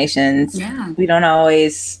destinations. Yeah. We're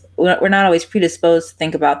not always predisposed to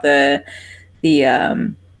think about the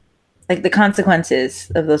like the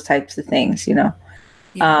consequences of those types of things,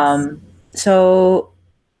 Yes. So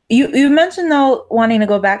you mentioned though wanting to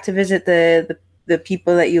go back to visit the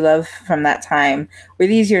people that you love from that time. Were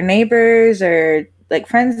these your neighbors or like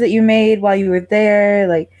friends that you made while you were there?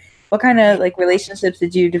 Like, what kind of like relationships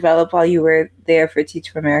did you develop while you were there for Teach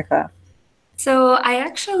for America? So I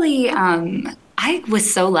actually, I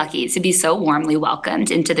was so lucky to be so warmly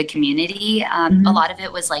welcomed into the community. A lot of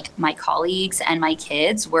it was like my colleagues and my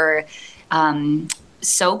kids were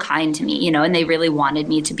so kind to me, and they really wanted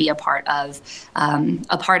me to be a part of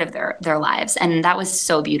their lives. And that was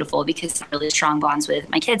so beautiful because really strong bonds with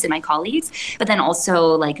my kids and my colleagues, but then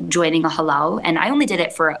also like joining a halau. And I only did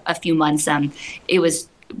it for a few months. It was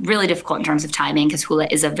really difficult in terms of timing because hula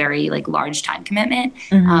is a very like large time commitment.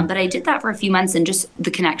 But I did that for a few months, and just the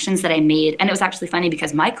connections that I made. And it was actually funny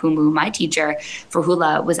because my kumu, my teacher for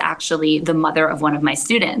hula, was actually the mother of one of my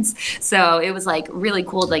students. So it was like really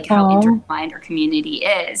cool, like how intertwined our community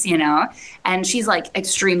is, and she's like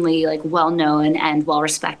extremely like well-known and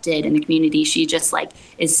well-respected in the community. She just like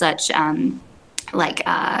is such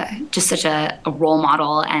just such a role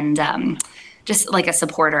model and just like a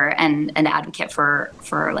supporter and an advocate for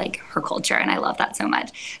like her culture. And I love that so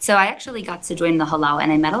much. So I actually got to join the halau,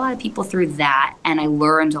 and I met a lot of people through that, and I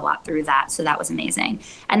learned a lot through that. So that was amazing.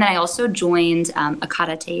 And then I also joined a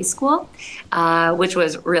karate school, which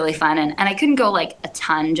was really fun. And I couldn't go like a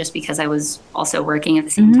ton just because I was also working at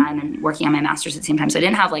the same time and working on my master's at the same time. So I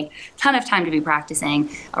didn't have like a ton of time to be practicing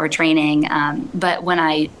or training. But when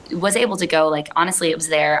I was able to go, like, honestly, I was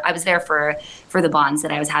there for the bonds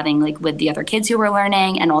that I was having like with the other kids who were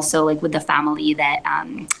learning, and also like with the family that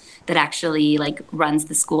actually like runs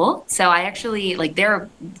the school. So I actually like, they're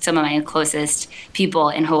some of my closest people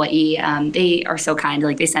in Hawaii. They are so kind.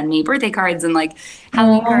 Like, they send me birthday cards and like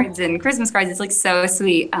Halloween cards and Christmas cards. It's like so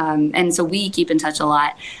sweet. And so we keep in touch a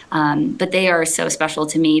lot. But they are so special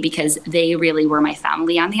to me because they really were my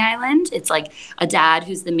family on the island. It's like a dad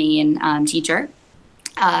who's the main teacher.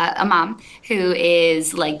 a mom who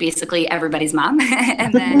is like basically everybody's mom.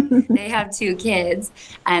 And then they have two kids,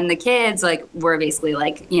 and the kids like were basically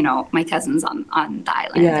like, my cousins on the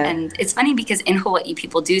island. Yeah. And it's funny because in Hawaii,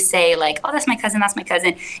 people do say like, oh, that's my cousin, that's my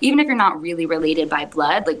cousin. Even if you're not really related by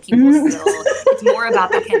blood, like people still, it's more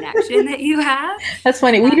about the connection that you have. That's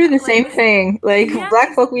funny. We do the same thing. Like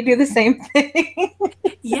Black folk, we do the same thing.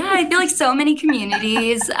 Yeah, I feel like so many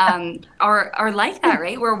communities are like that,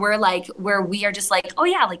 right? Where we are just like, oh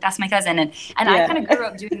yeah, like that's my cousin, and I kind of grew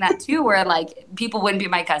up doing that too, where like people wouldn't be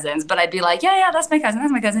my cousins, but I'd be like, yeah, that's my cousin,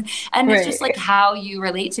 and it's just like how you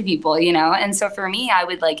relate to people, And so for me, I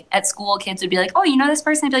would like at school, kids would be like, oh, you know this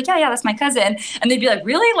person? I'd be like, yeah, that's my cousin, and they'd be like,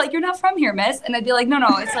 really? Like you're not from here, miss? And I'd be like, no,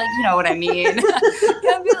 it's like you know what I mean.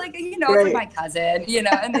 I'd be like, it's like my cousin,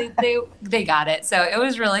 and they got it. So it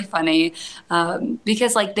was really funny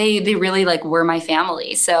because like they really like were my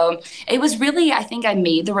family. So it was really, I think I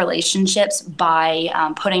made the relationships by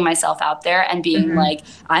putting myself out there and being like,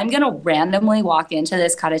 I'm going to randomly walk into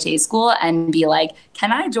this karate school and be like,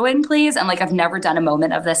 can I join please? And like, I've never done a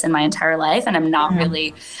moment of this in my entire life. And I'm not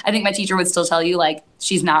really, I think my teacher would still tell you like,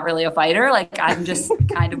 she's not really a fighter. Like I'm just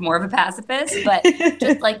kind of more of a pacifist, but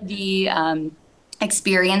just like the,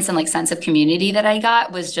 experience and like sense of community that I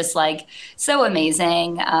got was just like so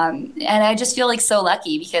amazing. And I just feel like so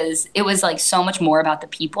lucky because it was like so much more about the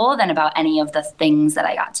people than about any of the things that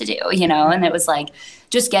I got to do, and it was like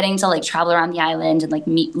just getting to like travel around the island and like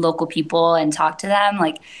meet local people and talk to them.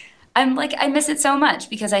 Like, I miss it so much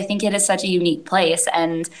because I think it is such a unique place.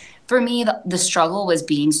 And for me, the struggle was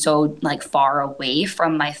being so like far away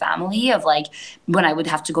from my family of like when I would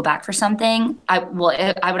have to go back for something, I would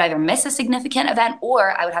either miss a significant event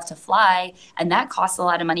or I would have to fly. And that costs a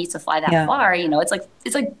lot of money to fly that far.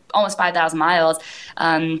 It's like almost 5,000 miles.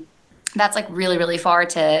 That's like really, really far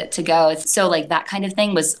to go. So like that kind of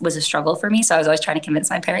thing was a struggle for me. So I was always trying to convince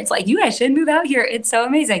my parents, like, you guys should move out here. It's so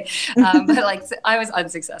amazing. But like I was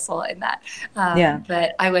unsuccessful in that.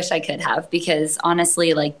 But I wish I could have, because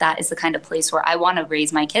honestly, like that is the kind of place where I want to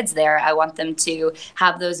raise my kids there. I want them to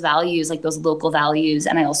have those values, like those local values.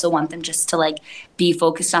 And I also want them just to like be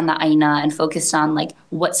focused on the aina and focused on like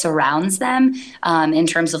what surrounds them in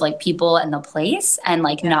terms of like people and the place, and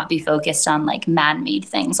like not be focused on like man-made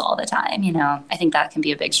things all the time. I think that can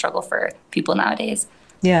be a big struggle for people nowadays.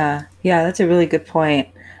 Yeah, that's a really good point.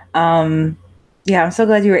 I'm so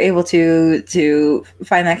glad you were able to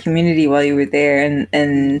find that community while you were there,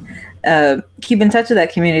 and keep in touch with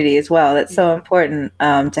that community as well. That's so important,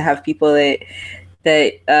 to have people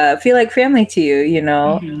that feel like family to you,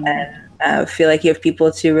 and feel like you have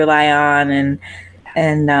people to rely on,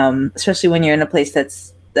 and especially when you're in a place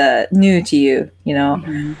that's new to you,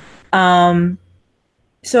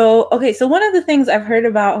 So one of the things I've heard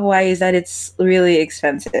about Hawaii is that it's really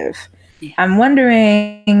expensive. Yeah. I'm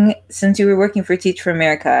wondering, since you were working for Teach for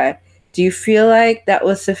America, do you feel like that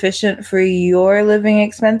was sufficient for your living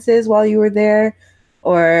expenses while you were there?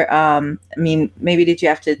 Or, maybe did you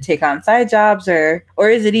have to take on side jobs, or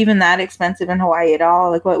is it even that expensive in Hawaii at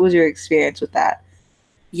all? Like, what was your experience with that?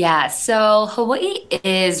 Yeah, so Hawaii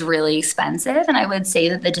is really expensive, and I would say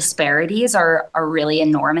that the disparities are really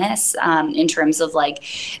enormous in terms of like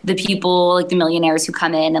the people, like the millionaires who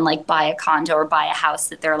come in and like buy a condo or buy a house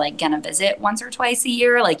that they're like gonna visit once or twice a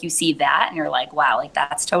year. Like you see that and you're like, wow, like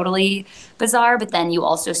that's totally bizarre. But then you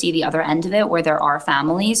also see the other end of it where there are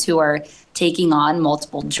families who are taking on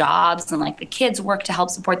multiple jobs, and like the kids work to help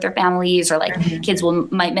support their families, or like kids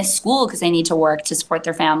might miss school because they need to work to support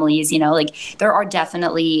their families. Like there are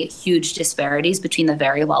definitely huge disparities between the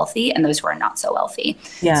very wealthy and those who are not so wealthy.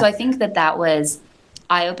 Yeah. So I think that was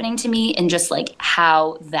eye-opening to me, in just like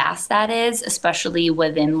how vast that is, especially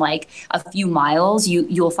within like a few miles.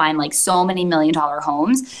 You'll find like so many $1 million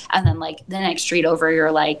homes, and then like the next street over,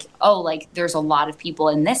 you're like, oh, like there's a lot of people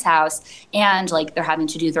in this house, and like they're having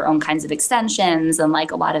to do their own kinds of extensions, and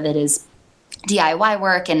like a lot of it is DIY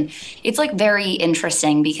work. And it's like very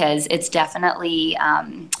interesting because it's definitely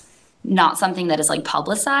not something that is like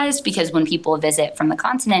publicized, because when people visit from the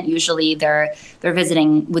continent, usually they're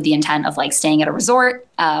visiting with the intent of like staying at a resort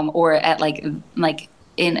or at like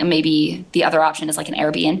in maybe the other option is like an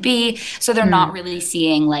Airbnb. So they're not really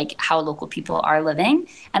seeing like how local people are living.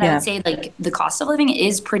 And I would say like the cost of living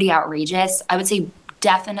is pretty outrageous. I would say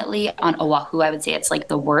definitely on Oahu, I would say it's like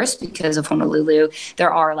the worst because of Honolulu.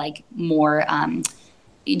 There are like more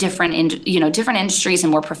different industries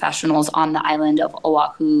and more professionals on the island of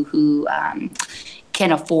Oahu who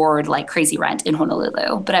can afford like crazy rent in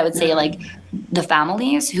Honolulu. But I would say like the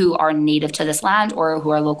families who are native to this land or who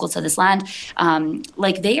are local to this land,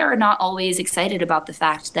 like they are not always excited about the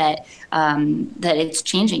fact that that it's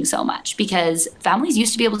changing so much, because families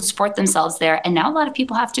used to be able to support themselves there, and now a lot of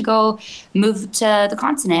people have to go move to the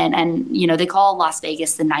continent. And they call Las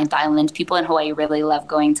Vegas the ninth island. People in Hawaii really love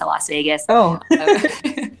going to Las Vegas. Oh.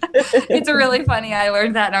 It's a really funny. I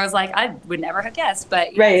learned that and I was like, I would never have guessed. But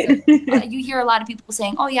right. So, you hear a lot of people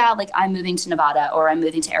saying, oh yeah, like I'm moving to Nevada or I'm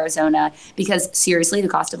moving to Arizona, because seriously, the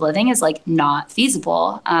cost of living is like not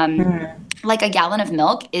feasible. Like a gallon of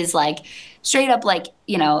milk is like straight up like,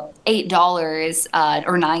 $8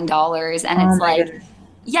 or $9. And it's like, goodness.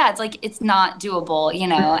 Yeah, it's like, it's not doable,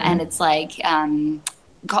 and it's like,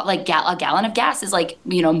 a gallon of gas is like,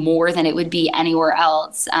 more than it would be anywhere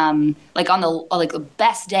else. Like on the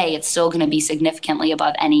best day, it's still going to be significantly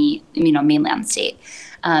above any, mainland state.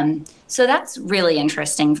 So that's really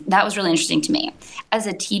interesting. That was really interesting to me. As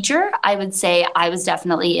a teacher, I would say I was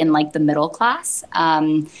definitely in like the middle class.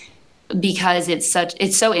 Because it's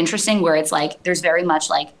so interesting where it's like there's very much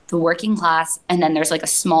like the working class, and then there's like a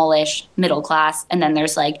smallish middle class, and then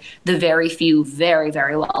there's like the very few very,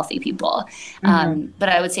 very wealthy people. But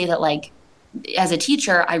I would say that like as a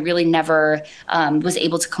teacher, I really never was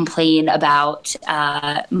able to complain about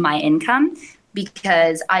my income,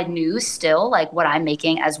 because I knew still like what I'm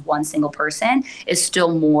making as one single person is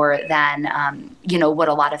still more than what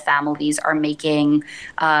a lot of families are making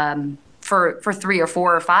for 3 or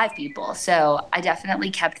 4 or 5 people. So I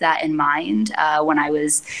definitely kept that in mind when I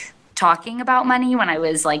was talking about money, when I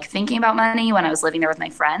was like thinking about money, when I was living there with my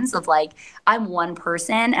friends, of like, I'm one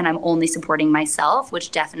person and I'm only supporting myself, which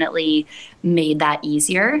definitely made that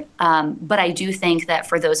easier. But I do think that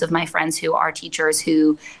for those of my friends who are teachers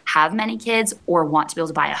who have many kids or want to be able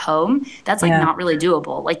to buy a home, that's like not really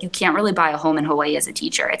doable. Like you can't really buy a home in Hawaii as a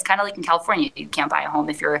teacher. It's kind of like in California, you can't buy a home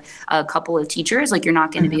if you're a couple of teachers. Like you're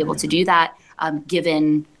not going to be able to do that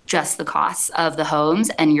given just the costs of the homes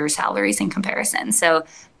and your salaries in comparison. So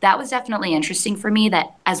that was definitely interesting for me,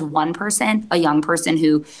 that as one person, a young person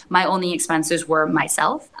who my only expenses were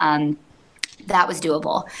myself, that was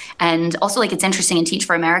doable. And also, like, it's interesting in Teach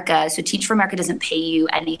for America. So Teach for America doesn't pay you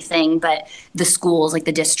anything but the schools, like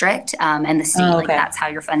the district and the state. Like that's how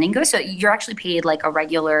your funding goes. So you're actually paid like a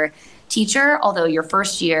regular teacher, although your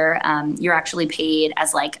first year you're actually paid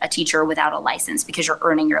as like a teacher without a license, because you're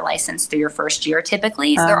earning your license through your first year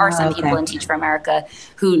typically. So there are some people in Teach for America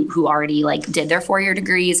who already like did their 4-year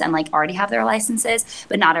degrees and like already have their licenses,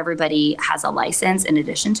 but not everybody has a license in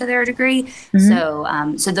addition to their degree. So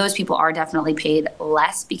those people are definitely paid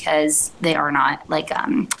less because they are not like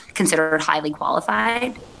considered highly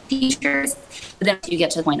qualified teachers. But then you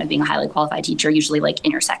get to the point of being a highly qualified teacher, usually like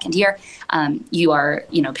in your second year, you are,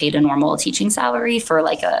 paid a normal teaching salary for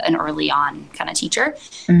like an early on kind of teacher.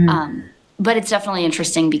 But it's definitely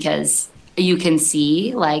interesting because you can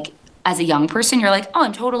see like as a young person, you're like, oh,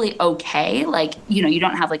 I'm totally okay. Like, you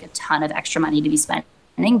don't have like a ton of extra money to be spending,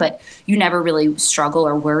 but you never really struggle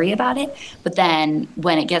or worry about it. But then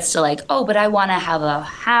when it gets to like, oh, but I want to have a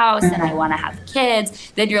house and I want to have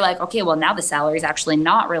kids, then you're like, okay, well, now the salary is actually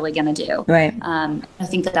not really going to do. Right. I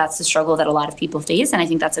think that that's the struggle that a lot of people face. And I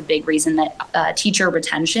think that's a big reason that teacher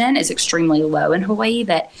retention is extremely low in Hawaii,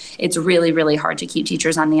 that it's really, really hard to keep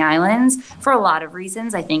teachers on the islands for a lot of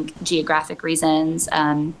reasons. I think geographic reasons,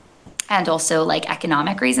 and also like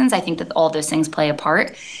economic reasons. I think that all those things play a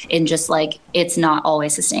part in just like, it's not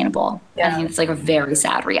always sustainable. I think it's like a very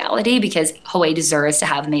sad reality, because Hawaii deserves to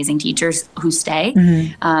have amazing teachers who stay.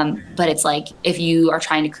 But it's like, if you are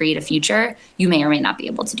trying to create a future, you may or may not be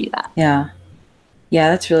able to do that. Yeah,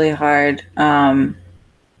 that's really hard. And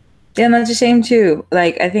that's a shame too.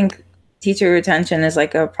 Like, I think teacher retention is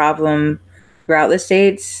like a problem throughout the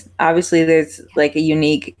states. Obviously there's like a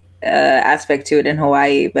unique aspect to it in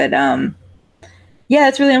Hawaii, but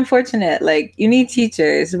it's really unfortunate. Like, you need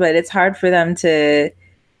teachers, but it's hard for them to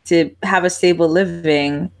have a stable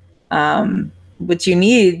living, which you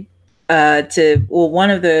need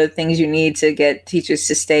one of the things you need to get teachers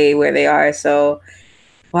to stay where they are. So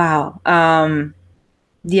wow,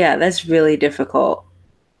 that's really difficult.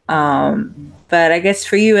 But I guess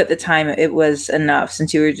for you at the time it was enough,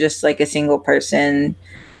 since you were just like a single person,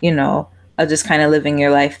 just kind of living your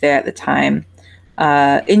life there at the time.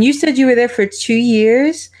 And you said you were there for 2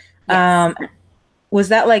 years. Yes. Was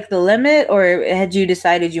that like the limit, or had you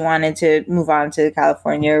decided you wanted to move on to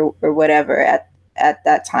California or whatever at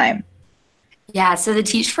that time? Yeah, so the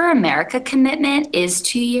Teach for America commitment is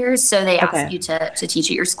 2 years. So they ask Okay. you to teach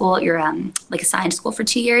at your school, your like assigned school for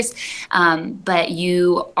 2 years. But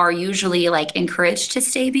you are usually like encouraged to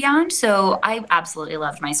stay beyond. So I absolutely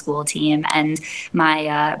loved my school team and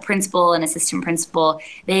my principal and assistant principal.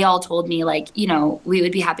 They all told me like, we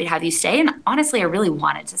would be happy to have you stay. And honestly, I really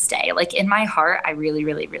wanted to stay. Like in my heart, I really,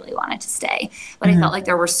 really, really wanted to stay. But I felt Hmm. like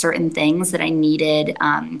there were certain things that I needed.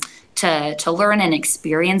 To learn and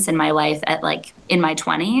experience in my life at like in my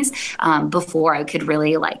 20s before I could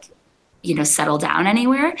really like settle down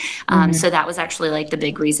anywhere. Hmm. So that was actually like the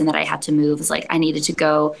big reason that I had to move, was like I needed to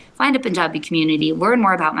go find a Punjabi community, learn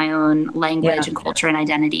more about my own Yeah. language and culture and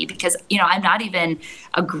identity, because I'm not even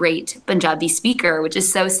a great Punjabi speaker, which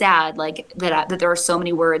is so sad, like that there are so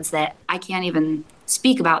many words that I can't even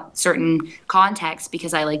speak about certain contexts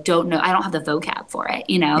because I like don't know, I don't have the vocab for it.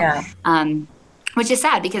 Yeah. Which is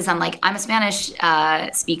sad because I'm a Spanish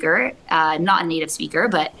speaker, not a native speaker,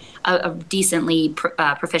 but a decently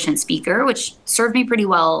proficient speaker, which served me pretty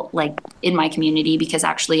well, like in my community, because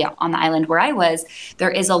actually on the island where I was,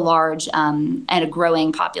 there is a large and a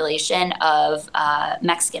growing population of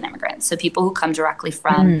Mexican immigrants, so people who come directly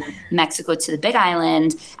from Mm. Mexico to the Big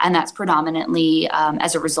Island, and that's predominantly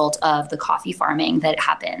as a result of the coffee farming that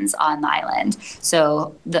happens on the island.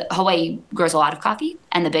 So the Hawaii grows a lot of coffee,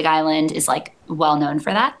 and the Big Island is like well known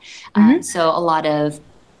for that. Hmm. So a lot of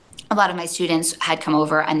my students had come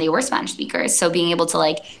over and they were Spanish speakers. So being able to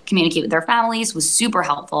like communicate with their families was super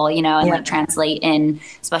helpful, and Yeah. like translate in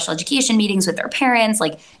special education meetings with their parents.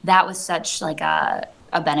 Like that was such like a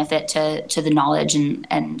benefit to the knowledge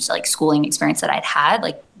and like schooling experience that I'd had.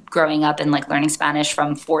 Like growing up and like learning Spanish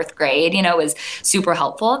from fourth grade, was super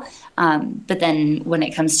helpful. But then when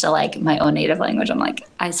it comes to like my own native language, I'm like,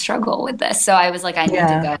 I struggle with this. So I was like, I need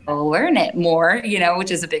Yeah. to go learn it more,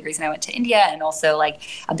 which is a big reason I went to India. And also like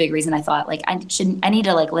a big reason I thought like I need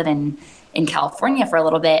to like live in California for a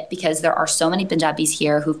little bit, because there are so many Punjabis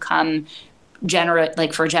here who've come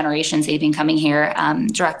like for generations. They've been coming here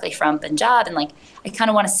directly from Punjab, and like I kind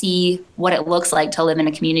of want to see what it looks like to live in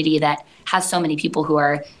a community that has so many people who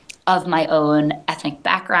are of my own ethnic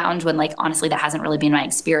background, when like honestly that hasn't really been my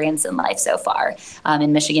experience in life so far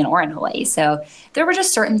in Michigan or in Hawaii. So there were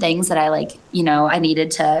just certain things that I like, I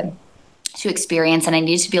needed to experience, and I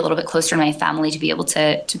needed to be a little bit closer to my family to be able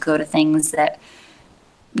to go to things that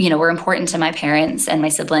were important to my parents and my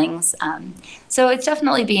siblings. So it's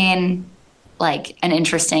definitely been like an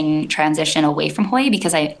interesting transition away from Hawaii,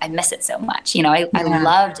 because I miss it so much. I Yeah.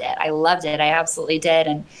 loved it. I loved it. I absolutely did.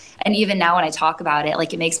 And even now when I talk about it,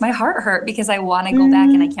 like it makes my heart hurt because I want to go back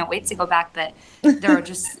and I Mm. can't wait to go back. But there are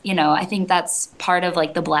just, I think that's part of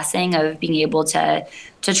like the blessing of being able to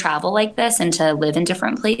travel like this and to live in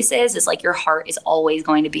different places, is like your heart is always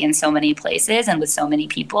going to be in so many places and with so many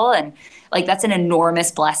people. And like that's an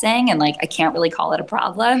enormous blessing. And like I can't really call it a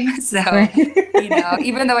problem. So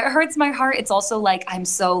even though it hurts my heart, it's also like I'm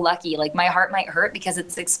so lucky. Like my heart might hurt because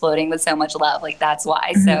it's exploding with so much love. Like that's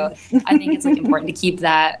why. So I think it's like important to keep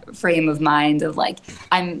that frame of mind of like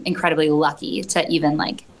I'm incredibly lucky to even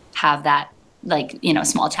like have that like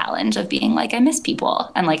small challenge of being like I miss people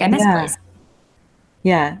and like I miss Yeah. places.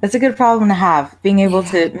 Yeah. That's a good problem to have. Being able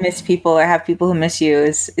Yeah. to miss people or have people who miss you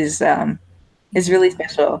is really Yeah.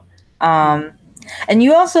 special. Um, and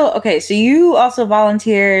you also, okay, so you also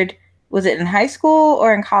volunteered, was it in high school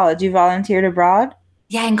or in college? You volunteered abroad?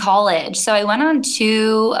 Yeah, in college. So I went on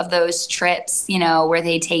two of those trips, where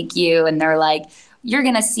they take you and they're like, you're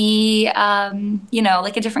gonna see,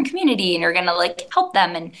 like a different community, and you're gonna like help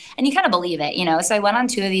them, and you kind of believe it. So I went on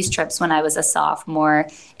two of these trips when I was a sophomore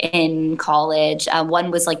in college.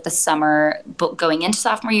 One was like the summer going into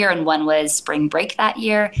sophomore year, and one was spring break that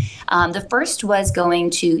year. The first was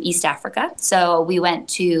going to East Africa. So we went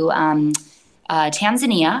to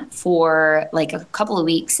Tanzania for like a couple of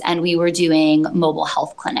weeks, and we were doing mobile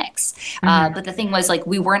health clinics. Hmm. But the thing was, like,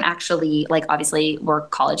 we weren't actually like, obviously, we're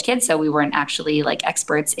college kids, so we weren't actually like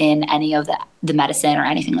experts in any of the medicine or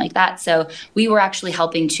anything like that. So we were actually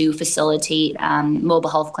helping to facilitate mobile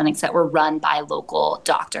health clinics that were run by local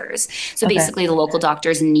doctors. So Okay. basically, the local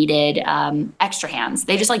doctors needed extra hands.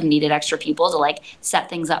 They just like needed extra people to like set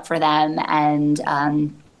things up for them and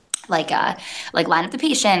like line up the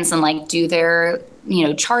patients and like do their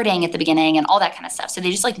charting at the beginning and all that kind of stuff. So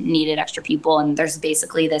they just like needed extra people, and there's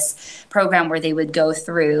basically this program where they would go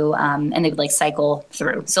through and they would like cycle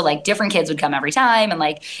through. So like different kids would come every time, and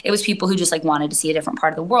like it was people who just like wanted to see a different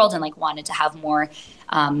part of the world and like wanted to have more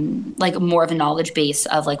like more of a knowledge base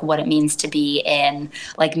of like what it means to be in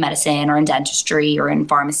like medicine or in dentistry or in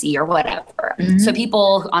pharmacy or whatever. So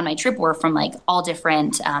people on my trip were from like all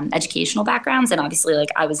different educational backgrounds. And obviously like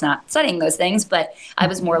I was not studying those things, but I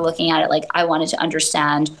was more looking at it like I wanted to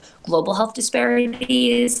understand global health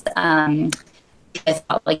disparities. I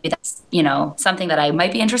thought like that's, something that I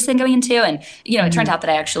might be interested in going into. And, it turned out that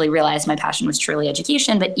I actually realized my passion was truly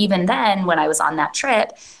education. But even then, when I was on that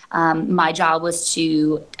trip, my job was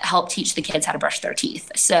to help teach the kids how to brush their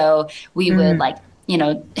teeth. So we would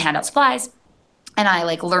hand out supplies. And I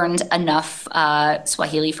like learned enough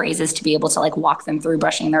Swahili phrases to be able to like walk them through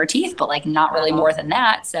brushing their teeth, but like not really more than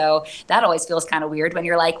that. So that always feels kind of weird when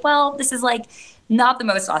you're like, well, this is like not the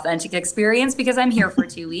most authentic experience because I'm here for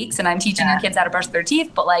 2 weeks and I'm teaching your kids how to brush their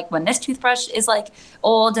teeth. But like when this toothbrush is like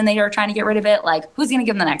old and they are trying to get rid of it, like who's going to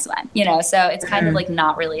give them the next one? So it's kind of like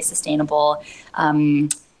not really a sustainable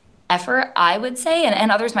effort, I would say.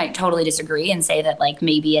 And others might totally disagree and say that like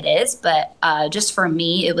maybe it is. But just for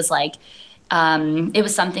me, it was like, it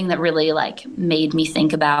was something that really like made me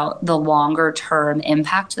think about the longer term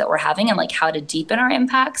impact that we're having and like how to deepen our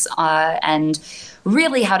impacts and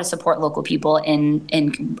really how to support local people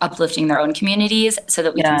in uplifting their own communities so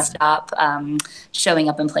that we can stop showing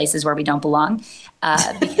up in places where we don't belong.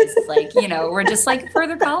 Because like, we're just like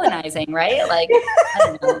further colonizing, right? Like, I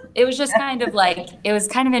don't know. It was just kind of like, it was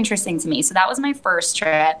kind of interesting to me. So that was my first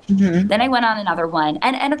trip. Then I went on another one.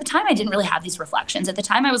 And at the time I didn't really have these reflections. At the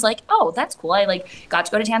time I was like, oh, that's cool. I like got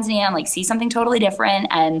to go to Tanzania and like see something totally different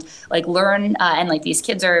and like learn and like these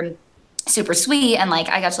kids are super sweet. And like,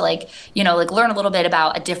 I got to like, like learn a little bit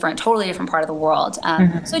about a totally different part of the world. So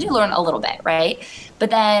I did learn a little bit. Right.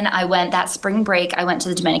 But then I went that spring break, I went to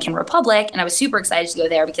the Dominican Republic and I was super excited to go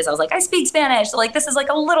there because I was like, I speak Spanish. So like, this is like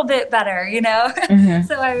a little bit better,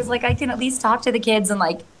 So I was like, I can at least talk to the kids and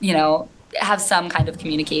like, have some kind of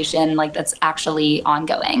communication like that's actually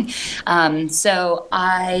ongoing. So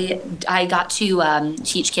I got to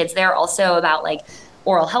teach kids there also about like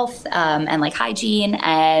oral health and like hygiene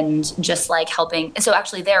and just like helping. So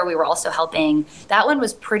actually there we were also helping, that one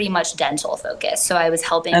was pretty much dental focused. So I was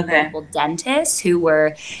helping local dentists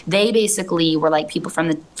they basically were like people from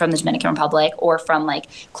the Dominican Republic or from like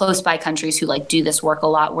close by countries who like do this work a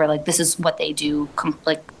lot where like this is what they do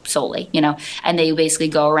like solely, and they basically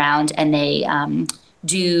go around and they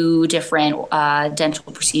do different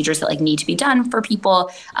dental procedures that like need to be done for people.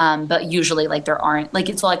 But usually like there aren't like,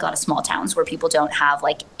 it's like a lot of small towns where people don't have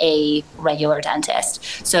like a regular dentist.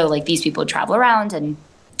 So like these people would travel around and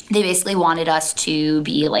they basically wanted us to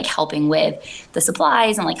be like helping with the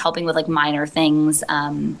supplies and like helping with like minor things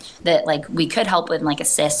that like we could help with and like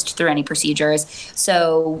assist through any procedures.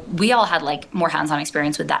 So we all had like more hands-on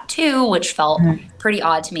experience with that too, which felt pretty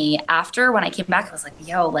odd to me. After when I came back, I was like,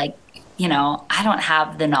 yo, like, I don't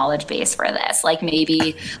have the knowledge base for this. Like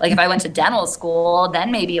maybe like if I went to dental school,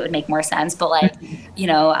 then maybe it would make more sense. But like,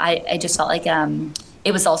 I just felt like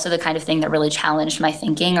it was also the kind of thing that really challenged my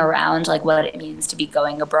thinking around like what it means to be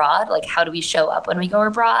going abroad. Like how do we show up when we go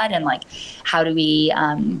abroad and like how do we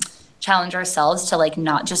challenge ourselves to like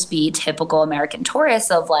not just be typical American tourists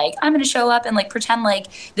of like I'm going to show up and like pretend like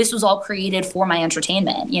this was all created for my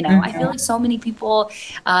entertainment. I feel like so many people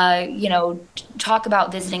talk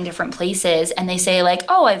about visiting different places and they say like,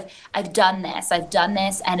 oh, I've done this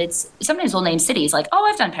and it's sometimes we'll name cities like, oh,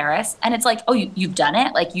 I've done Paris, and it's like, oh, you've done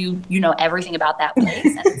it, like you know everything about that place,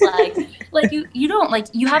 and it's like you don't like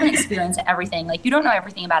you haven't experienced everything, like you don't know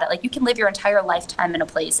everything about it, like you can live your entire lifetime in a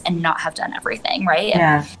place and not have done everything, right?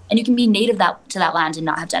 And you can be native to that land and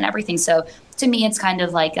not have done everything. So to me it's kind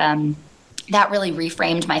of like that really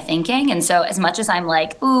reframed my thinking. And so as much as I'm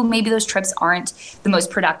like, ooh, maybe those trips aren't the most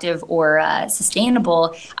productive or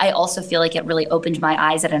sustainable, I also feel like it really opened my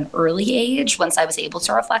eyes at an early age once I was able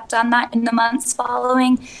to reflect on that in the months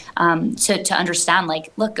following, to understand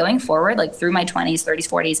like, look, going forward, like through my 20s, 30s,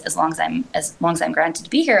 40s, as long as I'm granted to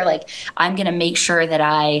be here, like I'm going to make sure that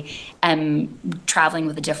I am traveling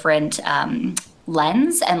with a different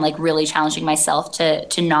lens and like really challenging myself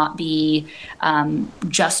to not be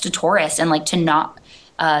just a tourist and like to not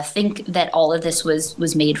think that all of this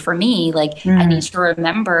was made for me. Like I need to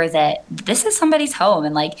remember that this is somebody's home,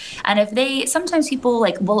 and like, and if they, sometimes people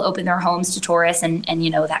like will open their homes to tourists and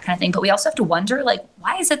that kind of thing, but we also have to wonder like,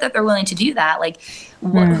 why is it that they're willing to do that? Like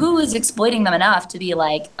who is exploiting them enough to be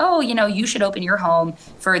like, oh, you should open your home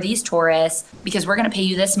for these tourists because we're going to pay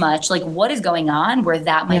you this much. Like what is going on where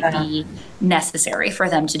that might be necessary for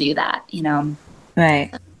them to do that,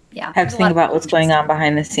 Right. Yeah. Have to think about what's going on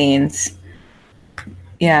behind the scenes.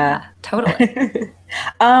 Yeah, totally.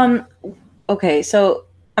 Okay, so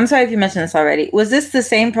I'm sorry if you mentioned this already. Was this the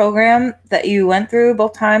same program that you went through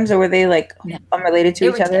both times, or were they like No, unrelated to they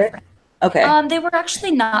each were other? different. Okay. They were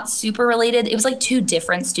actually not super related. It was like two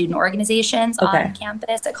different student organizations on Okay.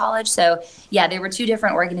 campus at college. So, yeah, they were two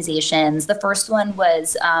different organizations. The first one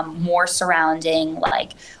was more surrounding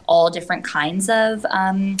like all different kinds of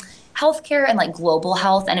healthcare and like global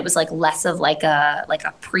health, and it was like less of like a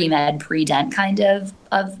pre-med pre-dent kind of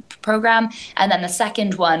program. And then the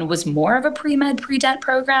second one was more of a pre-med pre-dent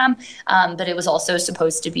program, but it was also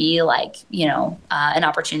supposed to be like, an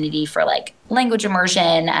opportunity for like language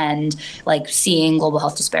immersion and like seeing global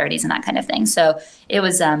health disparities and that kind of thing. So it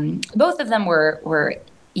was both of them were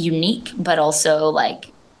unique, but also like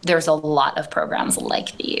there's a lot of programs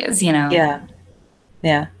like these. Yeah.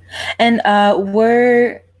 Yeah. And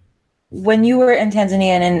were when you were in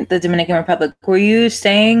Tanzania and in the Dominican Republic, were you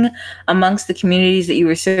staying amongst the communities that you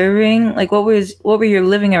were serving? Like, what were your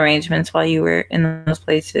living arrangements while you were in those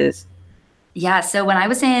places? Yeah, so when I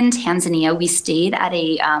was in Tanzania, we stayed at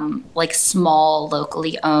a like small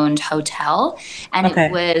locally owned hotel, and it Okay.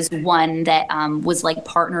 was one that was like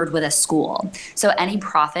partnered with a school. So any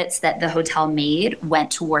profits that the hotel made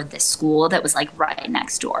went toward this school that was like right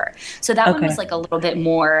next door. So that one was Okay. like a little bit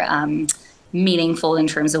more meaningful in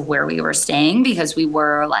terms of where we were staying because we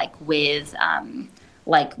were like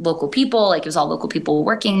local people, like it was all local people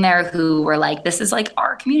working there who were like, this is like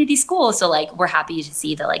our community school. So like we're happy to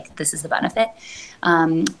see that like this is the benefit.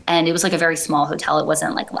 And it was like a very small hotel. It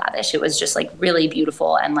wasn't like lavish. It was just like really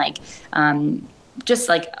beautiful and like just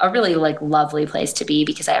like a really like lovely place to be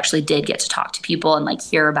because I actually did get to talk to people and like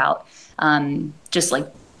hear about just like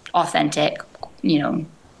authentic,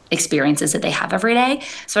 experiences that they have every day,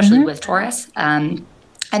 especially Mm-hmm. with tourists.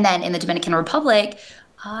 And then in the Dominican Republic,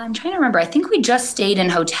 I'm trying to remember. I think we just stayed in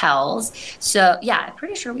hotels. So yeah, I'm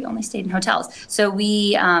pretty sure we only stayed in hotels. So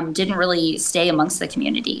we didn't really stay amongst the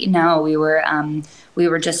community. No, we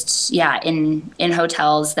were just in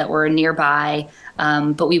hotels that were nearby.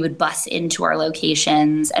 But we would bus into our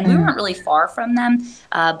locations, and we weren't really far from them.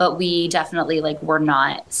 But we definitely like were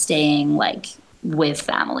not staying like with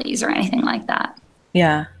families or anything like that.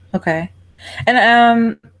 Yeah. Okay.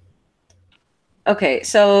 And okay,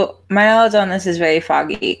 so my knowledge on this is very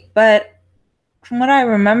foggy, but from what I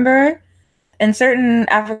remember, in certain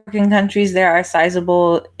African countries there are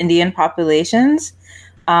sizable Indian populations.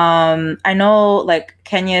 I know like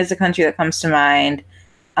Kenya is a country that comes to mind.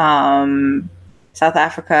 Um, South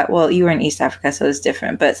Africa, well, you were in East Africa, so it's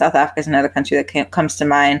different, but South Africa is another country that comes to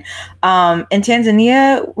mind. In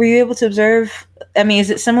Tanzania, were you able to observe? I mean, is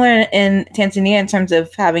it similar in Tanzania in terms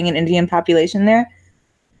of having an Indian population there?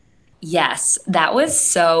 Yes, that was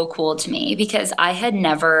so cool to me because I had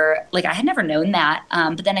never known that.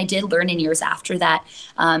 But then I did learn in years after that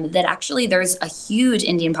that actually there's a huge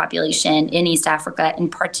Indian population in East Africa, in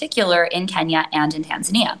particular in Kenya and in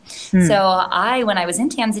Tanzania. So Hmm. when I was in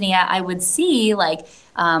Tanzania, I would see like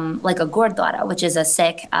a gurdwara, which is a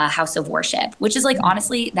Sikh house of worship, which is like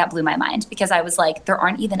honestly that blew my mind because I was like, there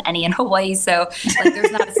aren't even any in Hawaii, so like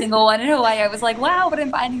there's not a single one in Hawaii. I was like, wow, but I'm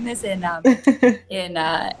finding this in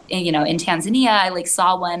Tanzania. I like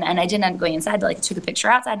saw one and I didn't end up going inside, but like took a picture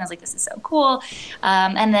outside and I was like, this is so cool.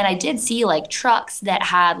 And then I did see like trucks that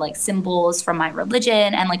had like symbols from my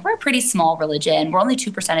religion, and like we're a pretty small religion. We're only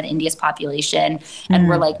 2% of India's population, and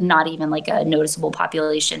we're Hmm. like not even like a noticeable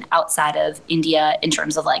population outside of India in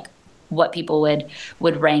terms of like what people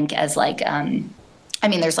would rank as like I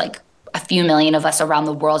mean there's like a few million of us around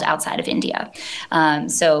the world outside of India.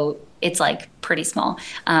 So it's like pretty small.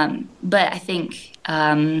 But I think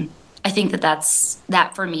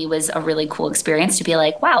that for me was a really cool experience to be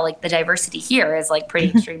like, wow, like the diversity here is like pretty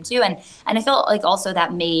extreme too. And I felt like also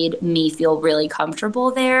that made me feel really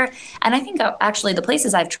comfortable there. And I think actually the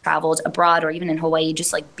places I've traveled abroad or even in Hawaii,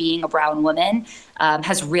 just like being a brown woman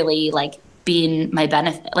has really like been my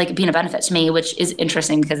benefit, like being a benefit to me, which is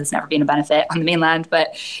interesting because it's never been a benefit on the mainland, but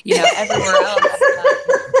everywhere else.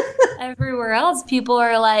 Everywhere else people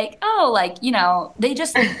are like, oh, like they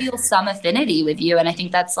just feel some affinity with you, and I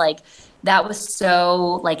think that's like that was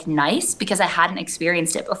so like nice because I hadn't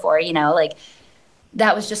experienced it before, like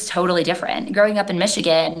that was just totally different. Growing up in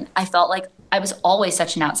Michigan, I felt like I was always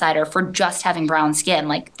such an outsider for just having brown skin.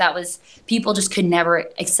 Like that was people just could never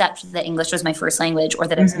accept that English was my first language or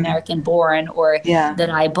that I was Hmm. American born or Yeah. that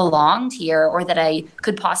I belonged here or that I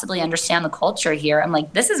could possibly understand the culture here. I'm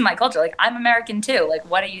like, this is my culture. Like I'm American too. Like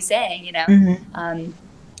what are you saying? Hmm. Um,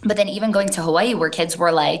 but then even going to Hawaii where kids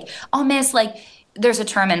were like, oh, miss, like there's a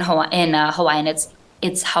term in Hawaiian, it's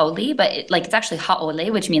it's haole, but it's actually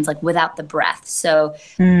haole, which means like without the breath. So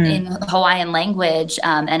in Hawaiian language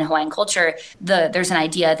and Hawaiian culture, there's an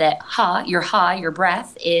idea that your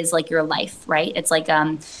breath is like your life, right? It's like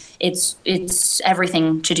it's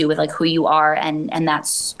everything to do with like who you are, and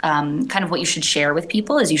that's kind of what you should share with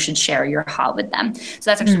people. Is you should share your ha with them. So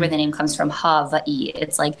that's actually where the name comes from, ha vai.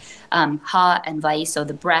 It's like ha and vai, so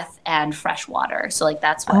the breath and fresh water. So like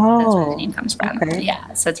that's where the name comes from. Okay.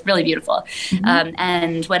 Yeah, so it's really beautiful.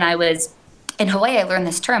 And when I was in Hawaii, I learned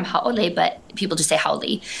this term haole, but people just say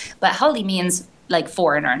haole. But haole means like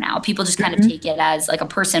foreigner now. People just kind of take it as like a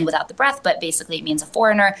person without the breath, but basically it means a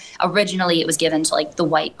foreigner. Originally, it was given to like the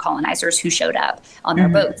white colonizers who showed up on their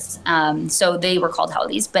boats. So they were called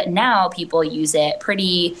haoles, but now people use it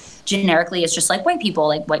pretty generically as just like white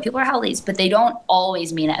people are haoles, but they don't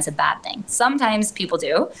always mean it as a bad thing. Sometimes people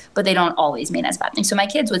do, but they don't always mean it as a bad thing. So my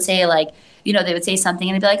kids would say like, they would say something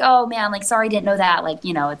and they'd be like, oh man, like, sorry, didn't know that. Like,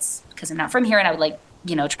 it's because I'm not from here. And I would like,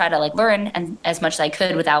 try to like learn and as much as I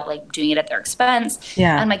could without like doing it at their expense.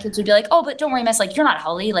 Yeah. And my kids would be like, oh, but don't worry, miss, like, you're not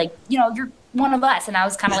haole, like, you're one of us. And I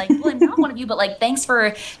was kind of like, well, I'm not one of you, but like, thanks for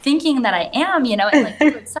thinking that I am, and like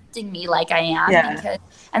for accepting me like I am. Yeah.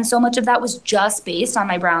 And so much of that was just based on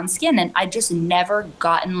my brown skin. And I just never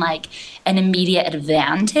gotten like an immediate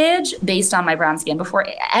advantage based on my brown skin before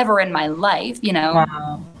ever in my life,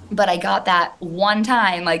 Wow. But I got that one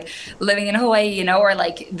time, like living in Hawaii, or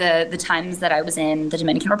like the times that I was in the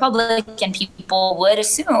Dominican Republic, and people would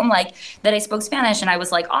assume like that I spoke Spanish, and I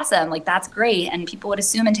was like, awesome, like that's great. And people would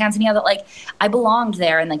assume in Tanzania that like I belonged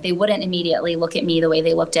there, and like they wouldn't immediately look at me the way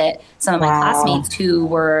they looked at some of my classmates who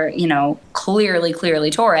were,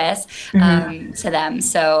 clearly tourists to them.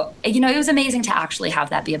 So, it was amazing to actually have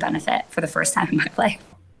that be a benefit for the first time in my life.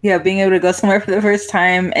 Yeah, being able to go somewhere for the first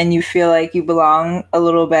time and you feel like you belong a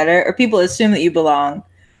little better, or people assume that you belong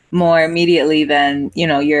more immediately than,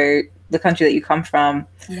 the country that you come from.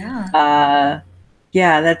 Yeah.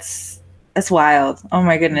 Yeah, that's wild. Oh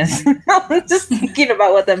my goodness. I'm just thinking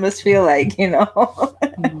about what that must feel like,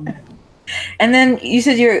 And then you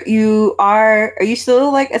said are you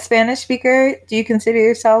still like a Spanish speaker? Do you consider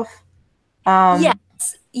yourself? Yes.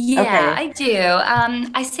 Yeah, Okay. I do.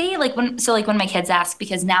 I say like when my kids ask,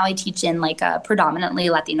 because now I teach in like a predominantly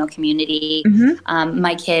Latino community.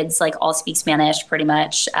 My kids like all speak Spanish pretty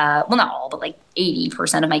much. Well, not all, but like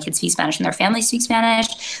 80% of my kids speak Spanish and their families speak Spanish.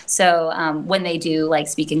 So when they do like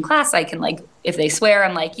speak in class, I can like, if they swear,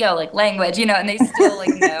 I'm like, yo, like language, and they still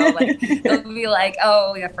like know, like they'll be like,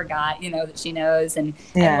 oh, I forgot, that she knows. And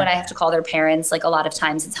when I have to call their parents, like a lot of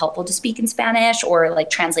times it's helpful to speak in Spanish or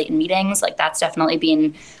like translate in meetings. Like that's definitely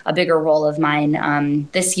been a bigger role of mine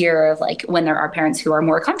this year, of like when there are parents who are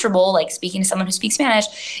more comfortable like speaking to someone who speaks Spanish,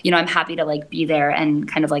 I'm happy to like be there and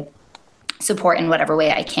kind of like support in whatever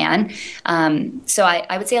way I can. So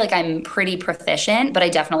I would say like I'm pretty proficient, but I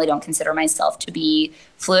definitely don't consider myself to be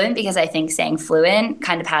fluent, because I think saying fluent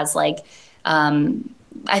kind of has like, I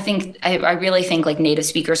really think like native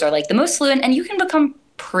speakers are like the most fluent, and you can become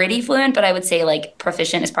pretty fluent, but I would say like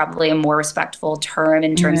proficient is probably a more respectful term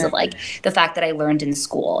in terms of like the fact that I learned in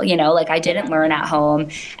school, like I didn't learn at home,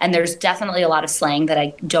 and there's definitely a lot of slang that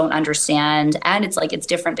I don't understand. And it's like, it's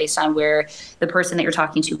different based on where the person that you're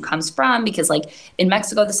talking to comes from, because like in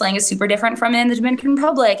Mexico, the slang is super different from in the Dominican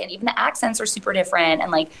Republic, and even the accents are super different.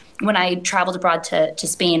 And like when I traveled abroad to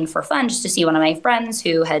Spain for fun, just to see one of my friends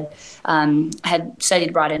who had studied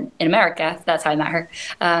abroad in America, that's how I met her.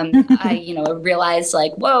 I, realized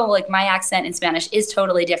like, whoa, like my accent in Spanish is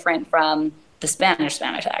totally different from the Spanish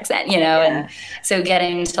accent, and so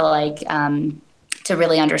getting to like, to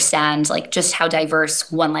really understand like just how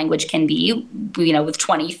diverse one language can be, with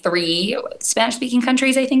 23 Spanish speaking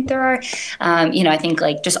countries, I think there are, I think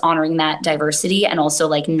like just honoring that diversity, and also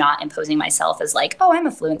like not imposing myself as like, oh, I'm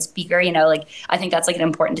a fluent speaker, like I think that's like an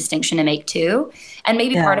important distinction to make too. And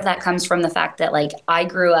maybe part of that comes from the fact that like I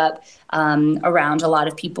grew up around a lot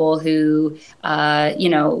of people who,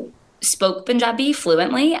 spoke Punjabi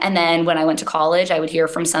fluently. And then when I went to college, I would hear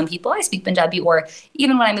from some people, I speak Punjabi. Or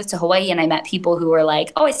even when I moved to Hawaii and I met people who were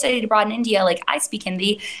like, oh, I studied abroad in India, like I speak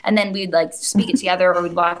Hindi. And then we'd like speak it together, or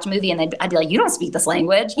we'd watch a movie and I'd be like, you don't speak this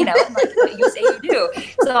language, and like, you say you do.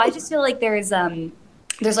 So I just feel like there's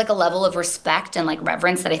like a level of respect and like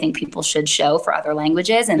reverence that I think people should show for other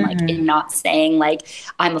languages, and like in not saying like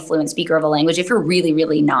I'm a fluent speaker of a language if you're really,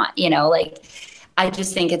 really not, like I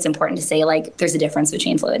just think it's important to say like there's a difference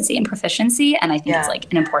between fluency and proficiency, and I think it's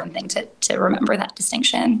like an important thing to remember that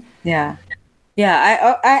distinction. Yeah.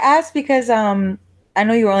 I asked because I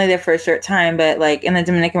know you were only there for a short time, but like in the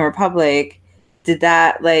Dominican Republic, did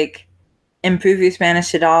that like improve your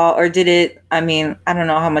Spanish at all? Or did it, I mean, I don't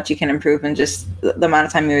know how much you can improve in just the amount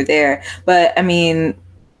of time you were there, but I mean,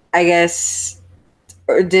 I guess,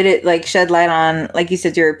 or did it like shed light on, like you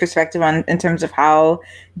said, your perspective on in terms of how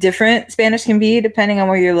different Spanish can be depending on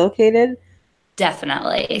where you're located?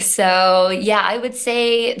 Definitely. So, yeah, I would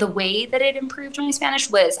say the way that it improved my Spanish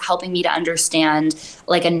was helping me to understand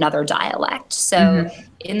like another dialect. So,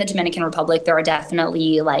 in the Dominican Republic, there are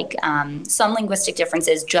definitely like some linguistic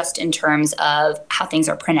differences just in terms of how things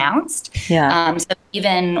are pronounced. Yeah. So,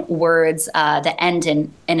 even words that end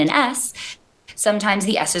in an S, sometimes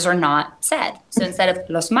the S's are not said. So, instead of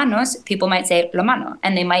los manos, people might say lo mano,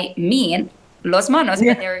 and they might mean los manos,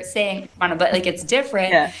 but they're saying mano, but like it's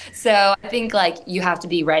different. Yeah. So I think like you have to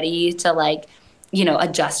be ready to like, you know,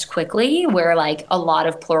 adjust quickly where like a lot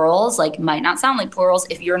of plurals like might not sound like plurals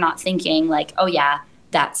if you're not thinking like, oh yeah,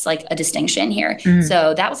 that's like a distinction here.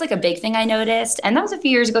 So that was like a big thing I noticed. And that was a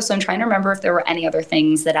few years ago. So I'm trying to remember if there were any other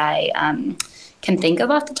things that I can think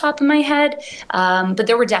of off the top of my head. But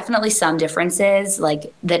there were definitely some differences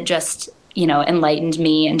like that just, you know, enlightened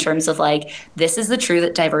me in terms of like, this is the true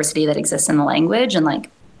diversity that exists in the language. And like,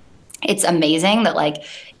 it's amazing that like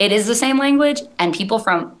it is the same language and people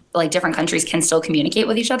from like different countries can still communicate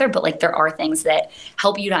with each other, but like there are things that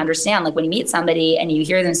help you to understand. Like when you meet somebody and you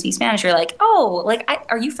hear them speak Spanish, you're like, oh, like,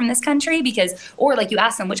 are you from this country? Because, or like you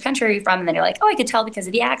ask them, which country are you from? And then you're like, oh, I could tell because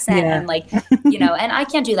of the accent. Yeah. And like, you know, and I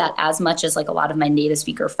can't do that as much as like a lot of my native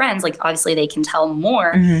speaker friends. Like obviously they can tell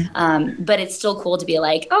more, but it's still cool to be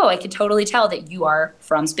like, oh, I could totally tell that you are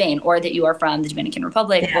from Spain or that you are from the Dominican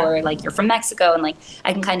Republic or like you're from Mexico. And like,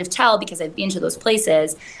 I can kind of tell because I've been to those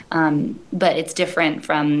places. But it's different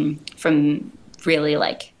from really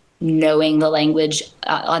like knowing the language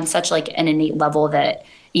on such like an innate level that,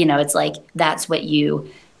 you know, it's like, that's what you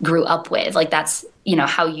grew up with. Like, that's, you know,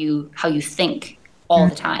 how you think all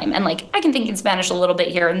the time. And like, I can think in Spanish a little bit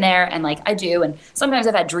here and there. And like, I do. And sometimes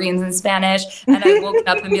I've had dreams in Spanish and I've woken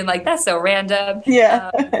up and been like, that's so random. Yeah.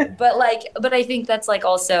 But I think that's like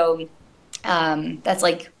also, that's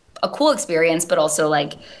like a cool experience, but also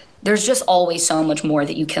like, there's just always so much more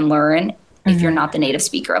that you can learn if you're not the native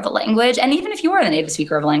speaker of a language. And even if you are the native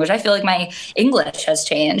speaker of a language, I feel like my English has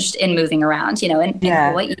changed in moving around. You know, in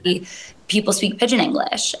Hawaii, people speak Pidgin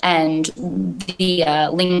English, and the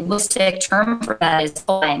linguistic term for that is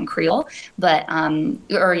Hawaiian Creole. But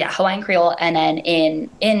Hawaiian Creole, and then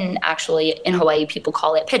in Hawaii, people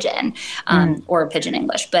call it Pidgin or Pidgin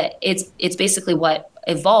English. But it's basically what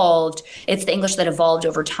evolved. It's the English that evolved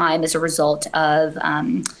over time as a result of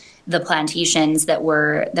the plantations that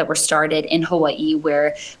were started in Hawaii,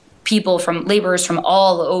 where laborers from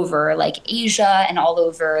all over like Asia and all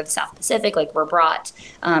over the South Pacific like were brought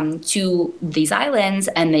to these islands,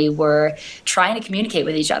 and they were trying to communicate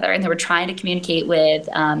with each other, and they were trying to communicate with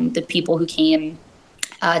the people who came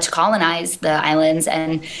to colonize the islands,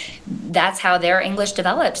 and that's how their English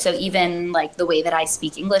developed. So even like the way that I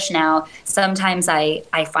speak English now, sometimes I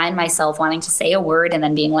find myself wanting to say a word and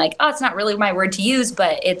then being like, oh, it's not really my word to use,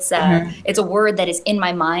 but it's a word that is in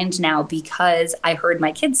my mind now because I heard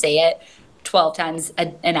my kids say it 12 times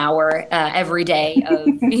an hour every day of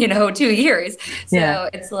 2 years. So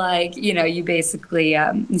it's like, you basically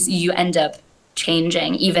you end up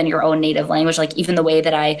changing even your own native language, like even the way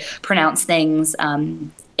that I pronounce things.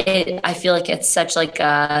 I feel like it's such like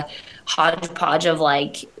a hodgepodge of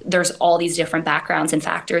like, there's all these different backgrounds and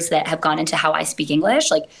factors that have gone into how I speak English.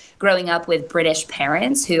 Like growing up with British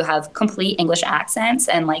parents who have complete English accents,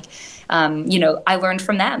 and like, I learned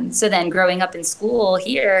from them. So then growing up in school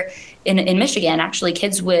here in Michigan, actually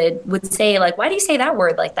kids would say like, why do you say that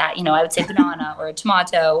word like that? I would say banana or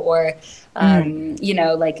tomato or,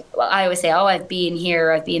 like I always say, oh, I've been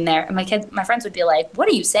here, I've been there. And my friends would be like, what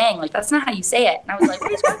are you saying? Like, that's not how you say it. And I was like, what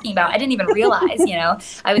are you talking about? I didn't even realize,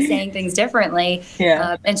 I was saying things differently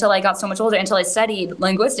until I got so much older, until I studied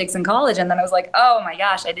linguistics in college. And then I was like, oh my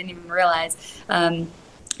gosh, I didn't even realize.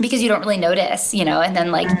 Because you don't really notice, and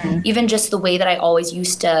then like even just the way that I always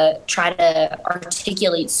used to try to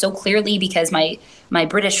articulate so clearly, because my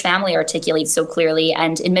British family articulates so clearly.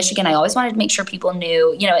 And in Michigan, I always wanted to make sure people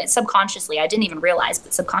knew, subconsciously, I didn't even realize,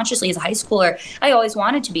 but subconsciously as a high schooler, I always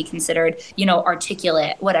wanted to be considered,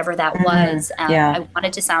 articulate, whatever that was. I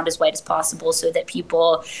wanted to sound as white as possible so that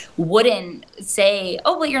people wouldn't say,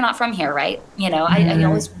 oh, well, you're not from here, right? I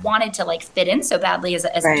always wanted to like fit in so badly as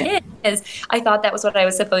a kid, because I thought that was what I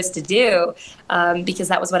was supposed to do, because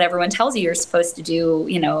that was what everyone tells you you're supposed to do,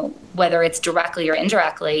 whether it's directly or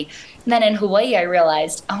indirectly. And then in Hawaii, I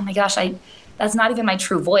realized, oh my gosh, that's not even my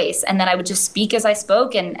true voice. And then I would just speak as I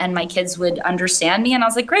spoke, and my kids would understand me. And I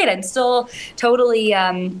was like, great, I'm still totally,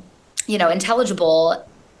 intelligible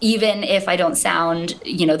even if I don't sound,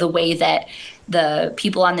 the way that the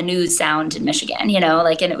people on the news sound in Michigan,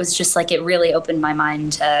 like, and it was just like, it really opened my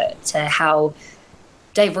mind to how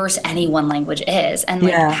diverse any one language is, and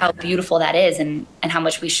like how beautiful that is, and how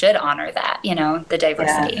much we should honor that, the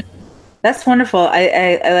diversity. Yeah. That's wonderful.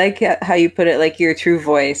 I like how you put it, like your true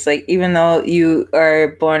voice. Like, even though you are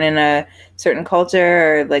born in a certain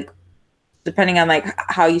culture, or like depending on like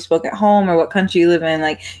how you spoke at home or what country you live in,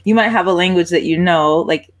 like you might have a language that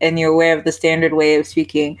like, and you're aware of the standard way of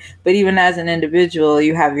speaking, but even as an individual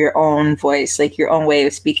you have your own voice, like your own way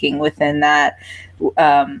of speaking within that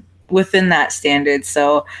standard.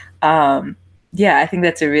 So I think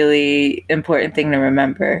that's a really important thing to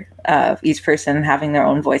remember, each person having their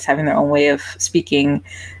own voice, having their own way of speaking,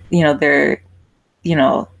 their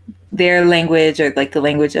language, or like the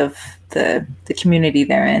language of the community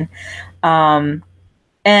they're in.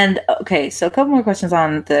 And okay, so a couple more questions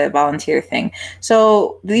on the volunteer thing.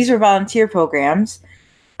 So these are volunteer programs.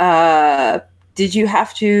 Did you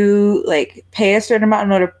have to like pay a certain amount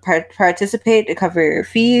in order to participate, to cover your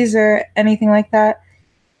fees or anything like that?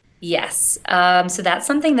 Yes. So that's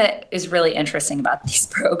something that is really interesting about these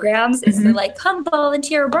programs is they're like, come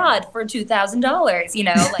volunteer abroad for $2,000,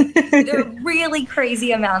 like they're really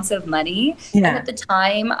crazy amounts of money. Yeah. And at the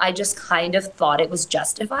time, I just kind of thought it was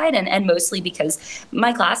justified, and mostly because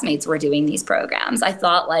my classmates were doing these programs. I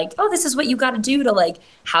thought like, oh, this is what you got to do to like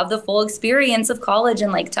have the full experience of college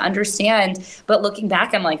and like to understand. But looking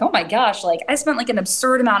back, I'm like, oh my gosh, like I spent like an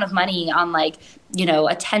absurd amount of money on like, a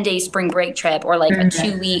 10-day spring break trip, or like a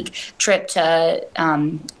 2-week trip to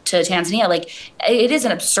Tanzania. Like it is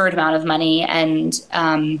an absurd amount of money. And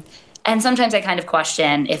sometimes I kind of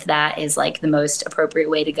question if that is like the most appropriate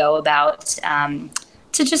way to go about, to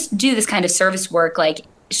just do this kind of service work. Like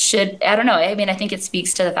I don't know. I mean, I think it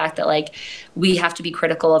speaks to the fact that like we have to be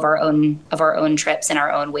critical of our own trips and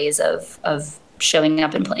our own ways of showing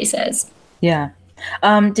up in places. Yeah.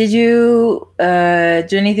 Did you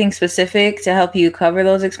do anything specific to help you cover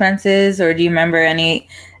those expenses, or do you remember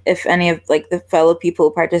if any of like the fellow people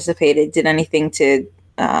who participated did anything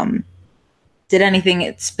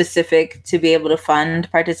specific to be able to fund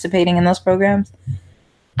participating in those programs?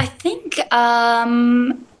 I think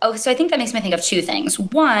so I think that makes me think of two things.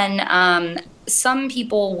 One, some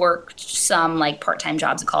people worked some like part-time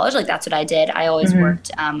jobs at college. Like that's what I did. I always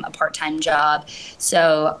worked a part-time job.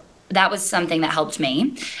 So that was something that helped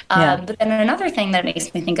me. But then another thing that it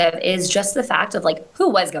makes me think of is just the fact of like who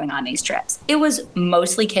was going on these trips. It was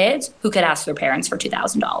mostly kids who could ask their parents for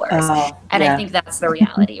 $2,000. And I think that's the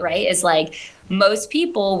reality, right? Is like most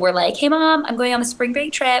people were like, hey mom, I'm going on a spring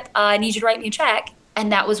break trip. I need you to write me a check. And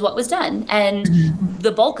that was what was done. And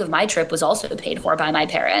the bulk of my trip was also paid for by my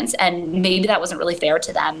parents. And maybe that wasn't really fair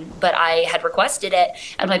to them, but I had requested it.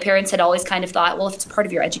 And my parents had always kind of thought, well, if it's part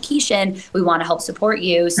of your education, we want to help support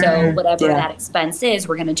you. So whatever that expense is,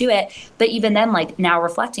 we're going to do it. But even then, like now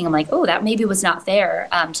reflecting, I'm like, oh, that maybe was not fair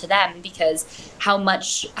to them, because how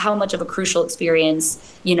much of a crucial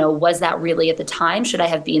experience, was that really at the time? Should I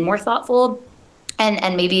have been more thoughtful?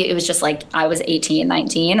 And maybe it was just like I was 18,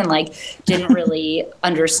 19 and like didn't really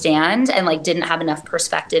understand and like didn't have enough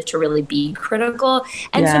perspective to really be critical.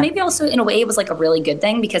 And so maybe also in a way it was like a really good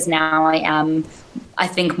thing, because now I am, I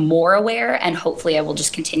think, more aware, and hopefully I will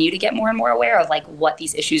just continue to get more and more aware of like what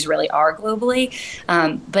these issues really are globally.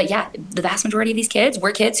 But yeah, the vast majority of these kids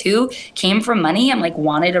were kids who came from money and like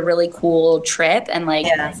wanted a really cool trip and like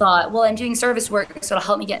thought, well, I'm doing service work, so it'll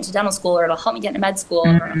help me get into dental school, or it'll help me get into med school,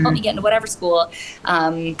 or it'll help me get into whatever school.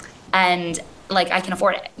 And like I can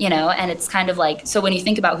afford it, and it's kind of like, so when you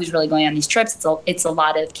think about who's really going on these trips, it's a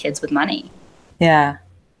lot of kids with money. Yeah.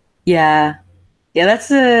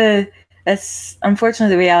 That's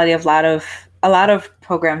unfortunately the reality of a lot of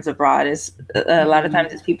programs abroad. Is a lot of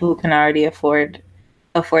times it's people who can already afford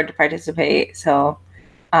to participate. So,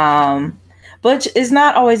 which is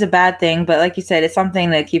not always a bad thing, but like you said, it's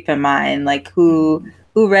something to keep in mind. Like who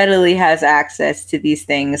readily has access to these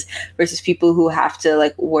things versus people who have to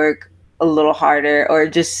like work a little harder, or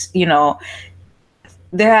just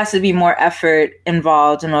there has to be more effort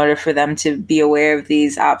involved in order for them to be aware of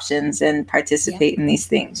these options and participate in these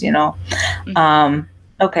things,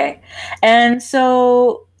 Okay. And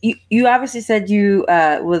so you obviously said you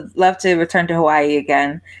would love to return to Hawaii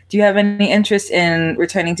again. Do you have any interest in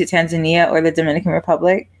returning to Tanzania or the Dominican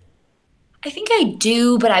Republic? I think I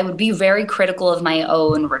do, but I would be very critical of my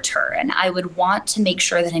own return. I would want to make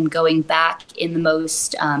sure that I'm going back in the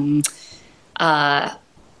most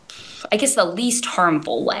I guess the least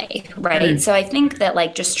harmful way, right? So I think that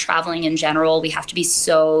like just traveling in general, we have to be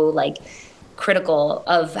so like critical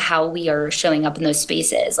of how we are showing up in those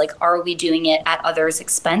spaces. Like, are we doing it at others'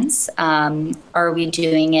 expense? Are we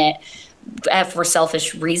doing it for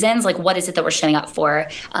selfish reasons? Like, what is it that we're showing up for?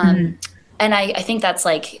 And I think that's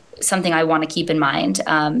like something I want to keep in mind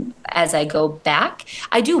as I go back.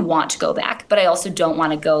 I do want to go back, but I also don't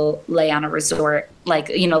want to go lay on a resort, like,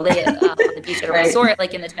 lay on the beach at a resort,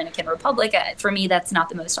 like in the Dominican Republic. For me, that's not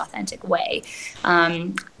the most authentic way.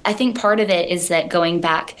 I think part of it is that going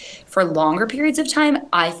back for longer periods of time,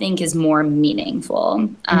 I think is more meaningful.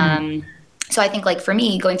 So I think, like, for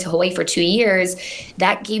me, going to Hawaii for 2 years,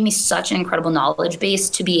 that gave me such an incredible knowledge base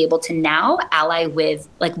to be able to now ally with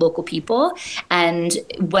like local people. And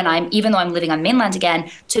even though I'm living on mainland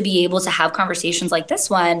again, to be able to have conversations like this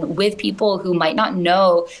one with people who might not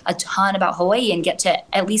know a ton about Hawaii and get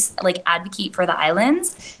to at least like advocate for the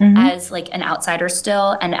islands as like an outsider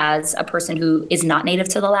still, and as a person who is not native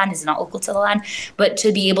to the land, is not local to the land, but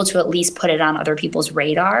to be able to at least put it on other people's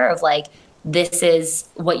radar of like, this is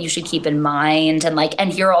what you should keep in mind, and like,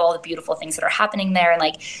 and here are all the beautiful things that are happening there, and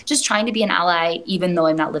like just trying to be an ally even though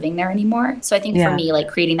I'm not living there anymore. So I think for me, like,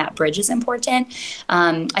 creating that bridge is important.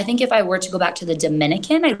 I think if I were to go back to the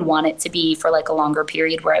Dominican, I'd want it to be for like a longer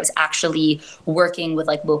period where I was actually working with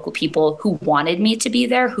like local people who wanted me to be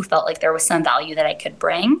there, who felt like there was some value that I could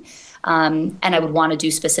bring. And I would want to do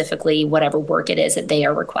specifically whatever work it is that they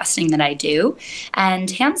are requesting that I do. And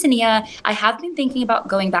Tanzania, I have been thinking about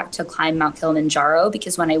going back to climb Mount Kilimanjaro,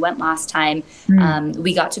 because when I went last time,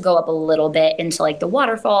 we got to go up a little bit into like the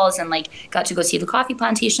waterfalls and like got to go see the coffee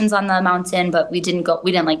plantations on the mountain, but we didn't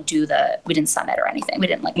summit or anything. We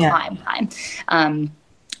didn't like climb.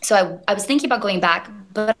 So I was thinking about going back,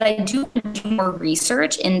 but I do more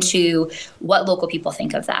research into what local people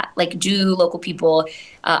think of that. Like, do local people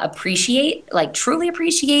truly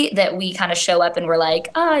appreciate that we kind of show up and we're like,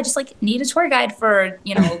 I just like need a tour guide for,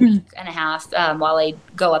 a week and a half while I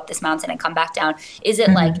go up this mountain and come back down? Is it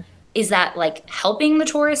like, is that like helping the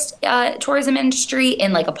tourism industry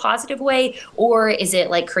in like a positive way, or is it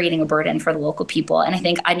like creating a burden for the local people? And I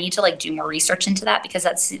think I need to like do more research into that, because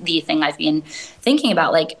that's the thing I've been thinking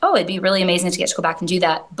about. Like, it'd be really amazing to get to go back and do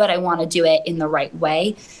that, but I want to do it in the right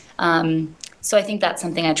way. So I think that's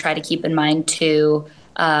something I try to keep in mind too,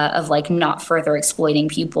 of like not further exploiting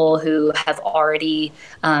people who have already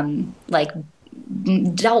like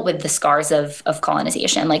dealt with the scars of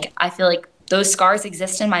colonization. Like, I feel like those scars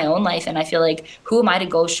exist in my own life, and I feel like, who am I to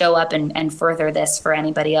go show up and further this for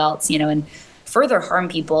anybody else, and further harm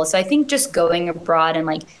people? So I think just going abroad and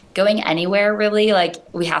like going anywhere, really, like,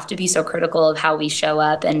 we have to be so critical of how we show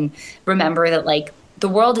up and remember that like the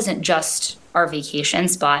world isn't just our vacation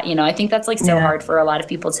spot. I think that's like so hard for a lot of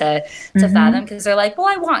people to fathom, because they're like, well,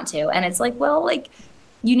 I want to. And it's like, well, like,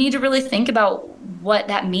 you need to really think about what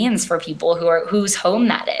that means for people whose home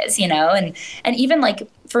that is, and even like,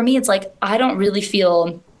 for me, it's like, I don't really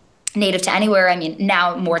feel native to anywhere. I mean,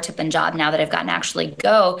 now more to Punjab now that I've gotten to actually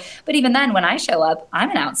go. But even then, when I show up, I'm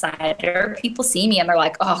an outsider. People see me and they're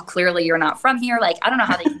like, oh, clearly you're not from here. Like, I don't know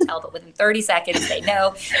how they can tell, but within 30 seconds, they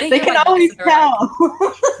know. They can always tell.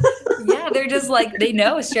 Like, they're just like, they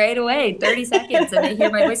know straight away, 30 seconds. And they hear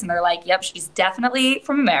my voice and they're like, yep, she's definitely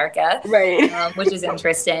from America. Right. Which is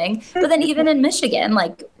interesting. But then even in Michigan,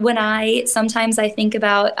 like, sometimes I think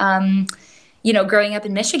about, growing up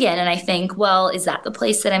in Michigan, and I think, well, is that the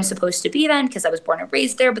place that I'm supposed to be then? Because I was born and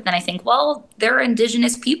raised there. But then I think, well, there are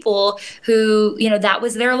indigenous people who, that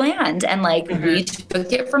was their land, and like we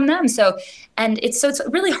took it from them. So it's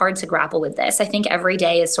really hard to grapple with this. I think every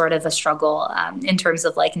day is sort of a struggle in terms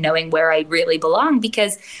of like knowing where I really belong,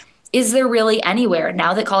 because is there really anywhere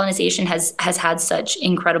now that colonization has had such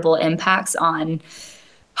incredible impacts on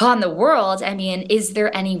the world? I mean, is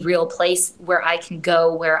there any real place where I can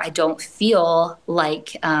go where I don't feel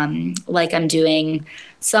like I'm doing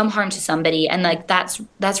some harm to somebody? And like, that's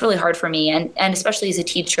really hard for me. And especially as a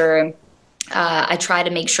teacher, I try to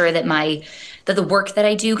make sure that that the work that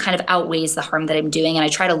I do kind of outweighs the harm that I'm doing. And I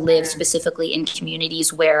try to live specifically in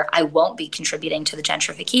communities where I won't be contributing to the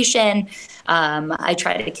gentrification. I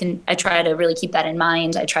try to really keep that in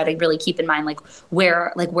mind. I try to really keep in mind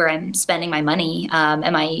where I'm spending my money.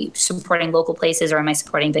 Am I supporting local places, or am I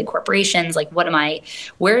supporting big corporations? Like,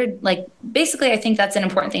 basically, I think that's an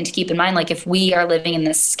important thing to keep in mind. Like, if we are living in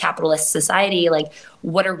this capitalist society, like,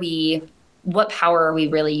 what power are we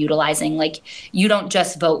really utilizing? Like, you don't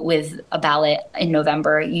just vote with a ballot in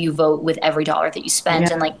November, you vote with every dollar that you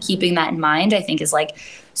spend. And like, keeping that in mind, I think, is like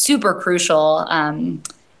super crucial.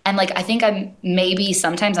 And and like I think I'm maybe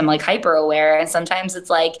sometimes I'm like hyper aware, and sometimes it's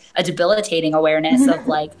like a debilitating awareness of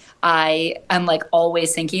like I am like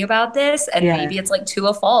always thinking about this, and Yeah. maybe it's like to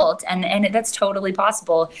a fault, and that's totally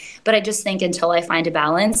possible. But I just think until I find a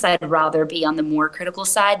balance, I'd rather be on the more critical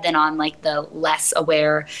side than on like the less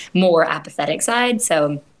aware, more apathetic side.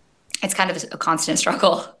 So it's kind of a constant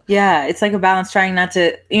struggle. Yeah, it's like a balance, trying not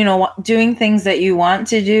to, doing things that you want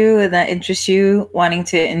to do and that interest you, wanting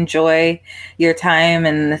to enjoy your time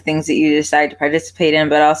and the things that you decide to participate in,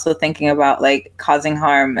 but also thinking about like causing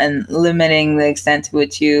harm and limiting the extent to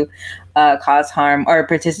which you cause harm, or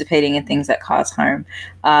participating in things that cause harm.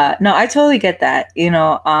 No, I totally get that.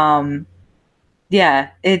 Yeah,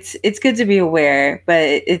 it's good to be aware, but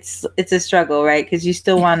it's a struggle, right? Because you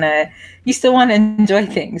still want to enjoy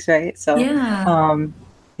things, right? So, Yeah.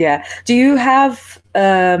 yeah. Do you have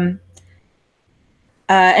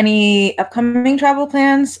any upcoming travel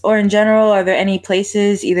plans, or in general, are there any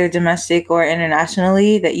places, either domestic or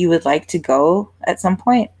internationally, that you would like to go at some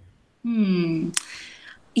point? Hmm.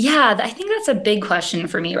 Yeah, I think that's a big question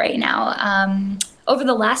for me right now. Over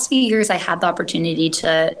the last few years, I had the opportunity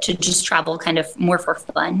to just travel kind of more for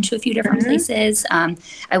fun to a few different Mhm. places.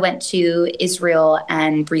 I went to Israel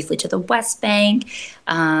and briefly to the West Bank.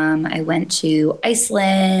 I went to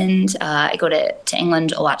Iceland. I go to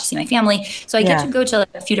England a lot to see my family. So I get Yeah. to go to like,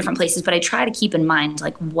 a few different places, but I try to keep in mind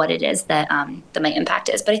like what it is that my impact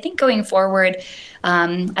is. But I think going forward,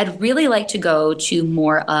 I'd really like to go to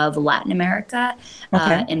more of Latin America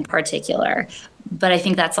Okay. in particular. But I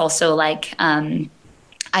think that's also like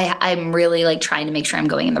I'm really like trying to make sure I'm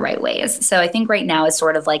going in the right ways. So I think right now is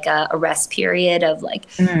sort of like a rest period of like,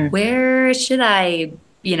 Mm. where should I,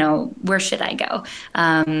 where should I go?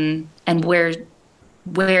 And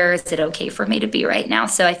where is it okay for me to be right now?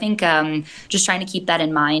 So I think just trying to keep that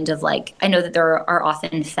in mind of like, I know that there are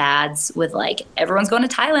often fads with like, everyone's going to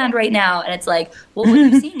Thailand right now. And it's like, well, what are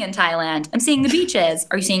you seeing in Thailand? I'm seeing the beaches.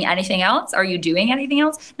 Are you seeing anything else? Are you doing anything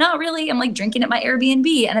else? Not really. I'm like drinking at my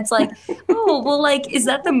Airbnb. And it's like, oh, well, like, is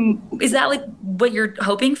that like what you're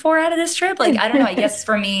hoping for out of this trip? Like, I don't know. I guess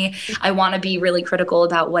for me, I want to be really critical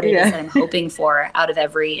about what it is Yeah. that I'm hoping for out of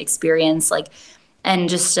every experience. Like, and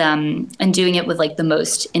just and doing it with like the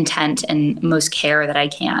most intent and most care that I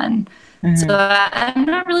can. So Mhm. I'm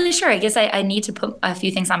not really sure. I guess I need to put a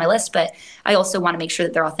few things on my list, but I also want to make sure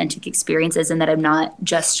that they're authentic experiences and that I'm not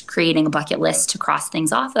just creating a bucket list to cross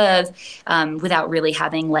things off of without really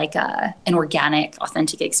having like an organic,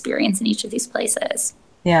 authentic experience in each of these places.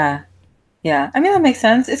 Yeah. Yeah, I mean, that makes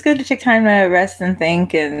sense. It's good to take time to rest and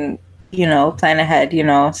think and, plan ahead,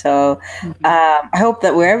 So Mhm. I hope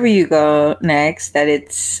that wherever you go next, that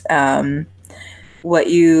it's what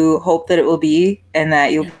you hope that it will be, and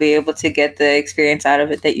that you'll Yeah. be able to get the experience out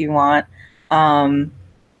of it that you want. Um,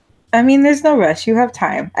 I mean, there's no rush. You have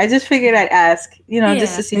time. I just figured I'd ask, just Yeah.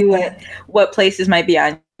 to see what places might be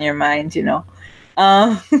on your mind.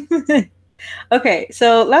 Um, okay,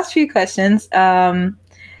 so last few questions.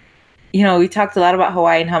 We talked a lot about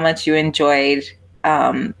Hawaii and how much you enjoyed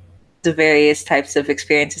um, the various types of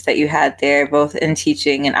experiences that you had there, both in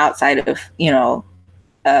teaching and outside of,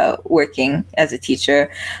 working as a teacher.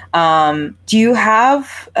 Do you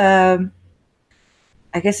have, I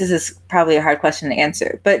guess this is probably a hard question to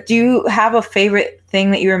answer, but do you have a favorite thing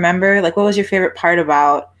that you remember? Like, what was your favorite part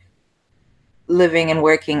about living and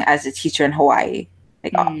working as a teacher in Hawaii?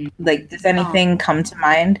 Like, Mm. does Oh. anything come to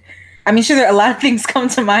mind? I mean, sure, there are a lot of things come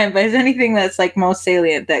to mind, but is there anything that's like most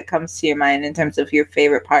salient that comes to your mind in terms of your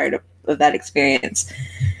favorite part of that experience?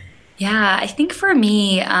 Yeah, I think for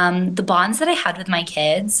me, the bonds that I had with my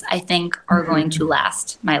kids, I think are going to Mhm.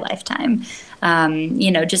 last my lifetime.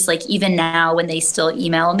 Just like even now when they still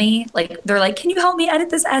email me, like they're like, "Can you help me edit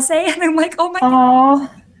this essay?" And I'm like, "Oh my God, Oh.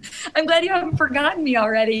 I'm glad you haven't forgotten me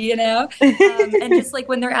already." And just like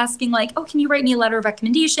when they're asking, like, "Oh, can you write me a letter of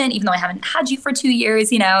recommendation?" Even though I haven't had you for 2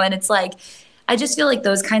 years, and it's like, I just feel like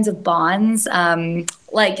those kinds of bonds,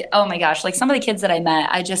 like, oh my gosh, like some of the kids that I met,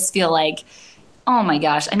 I just feel like, oh my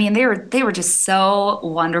gosh. I mean, they were just so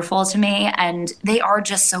wonderful to me, and they are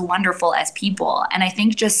just so wonderful as people. And I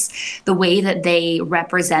think just the way that they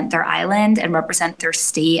represent their island and represent their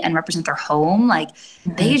state and represent their home, like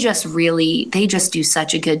Mhm. they just do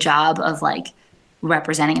such a good job of like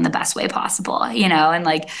representing in the best way possible, and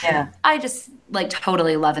like Yeah. I just like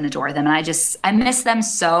totally love and adore them. And I miss them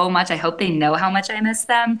so much. I hope they know how much I miss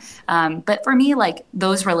them. But for me, like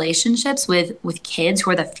those relationships with kids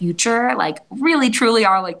who are the future, like really truly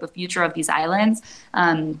are like the future of these islands,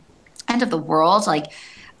 and of the world, like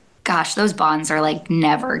gosh, those bonds are like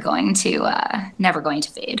never going to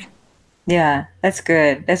fade. Yeah, that's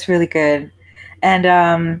good. That's really good.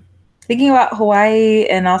 And thinking about Hawaii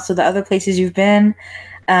and also the other places you've been,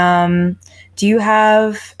 do you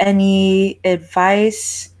have any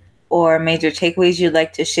advice or major takeaways you'd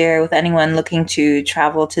like to share with anyone looking to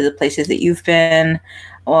travel to the places that you've been,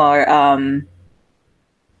 or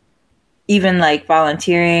even like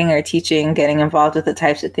volunteering or teaching, getting involved with the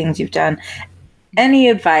types of things you've done? Any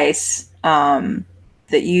advice that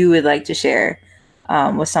you would like to share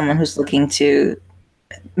with someone who's looking to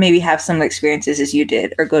maybe have similar experiences as you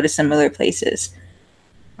did or go to similar places?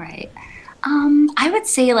 Right. I would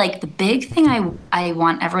say like the big thing I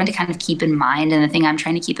want everyone to kind of keep in mind, and the thing I'm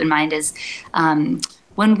trying to keep in mind is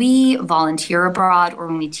when we volunteer abroad or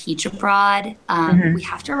when we teach abroad, we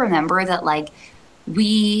have to remember that like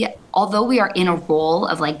although we are in a role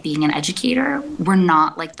of like being an educator, we're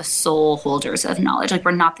not like the sole holders of knowledge. Like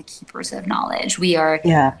we're not the keepers of knowledge. We are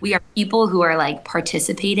people who are like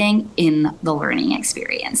participating in the learning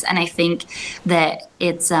experience. And I think that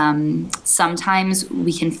it's sometimes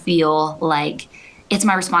we can feel like it's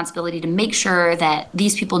my responsibility to make sure that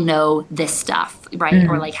these people know this stuff, right?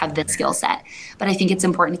 Or like have this skill set. But I think it's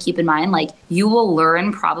important to keep in mind, like you will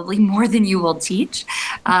learn probably more than you will teach.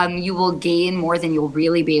 You will gain more than you'll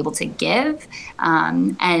really be able to give.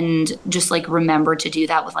 And just like remember to do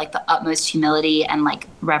that with like the utmost humility and like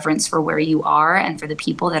reverence for where you are and for the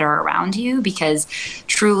people that are around you, because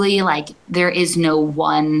truly like there is no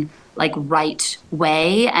one like right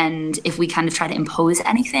way, and if we kind of try to impose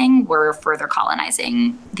anything, we're further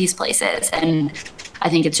colonizing these places. And I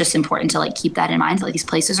think it's just important to like keep that in mind. Like these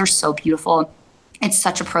places are so beautiful. It's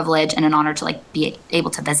such a privilege and an honor to like be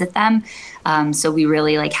able to visit them. So we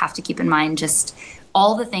really like have to keep in mind just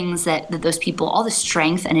all the things that those people, all the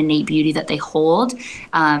strength and innate beauty that they hold,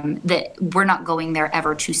 that we're not going there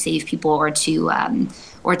ever to save people or to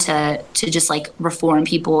just like reform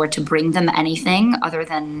people or to bring them anything other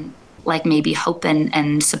than like maybe hope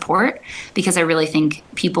and support, because I really think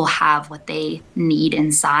people have what they need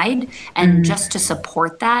inside, and just to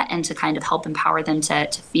support that and to kind of help empower them to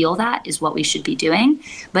feel that is what we should be doing,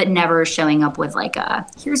 but never showing up with like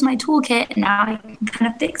here's my toolkit and now I can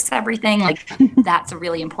kind of fix everything. Like that's a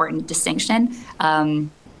really important distinction.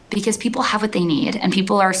 Because people have what they need, and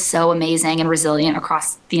people are so amazing and resilient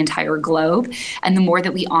across the entire globe. And the more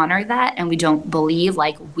that we honor that and we don't believe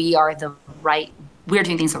like we're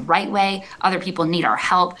doing things the right way, other people need our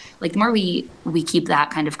help, like the more we keep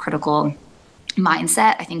that kind of critical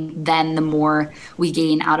mindset, I think then the more we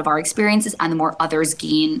gain out of our experiences and the more others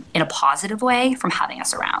gain in a positive way from having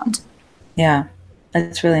us around. Yeah,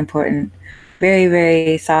 that's really important. Very,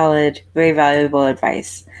 very solid, very valuable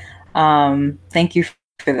advice. Thank you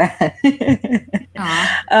for that.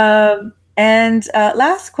 And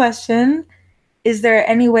last question, is there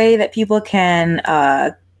any way that people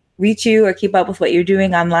can reach you or keep up with what you're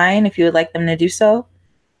doing online if you would like them to do so?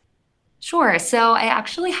 Sure. So I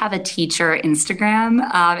actually have a teacher Instagram.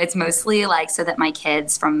 It's mostly like so that my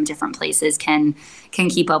kids from different places can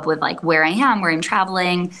keep up with like where I am, where I'm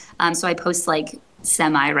traveling. So I post like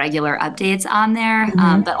semi-regular updates on there,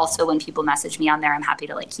 but also when people message me on there, I'm happy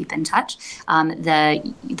to like keep in touch.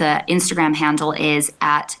 The Instagram handle is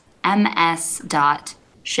at ms.shokar,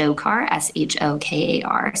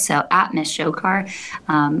 Shokar. So at Miss Shokar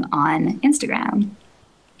on Instagram.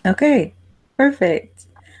 Okay, perfect.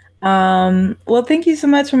 Well, thank you so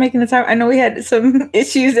much for making the time. I know we had some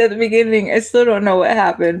issues at the beginning. I still don't know what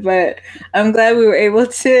happened, but I'm glad we were able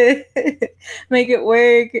to make it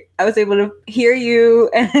work. I was able to hear you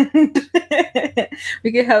and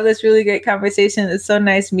we could have this really great conversation. It's so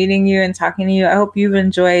nice meeting you and talking to you. I hope you've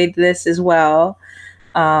enjoyed this as well.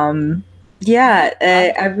 I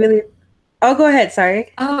really... Oh, go ahead.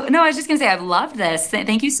 Sorry. Oh, no, I was just going to say, I've loved this.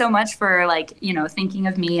 Thank you so much for like, thinking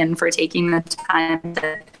of me and for taking the time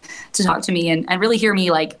to talk to me and really hear me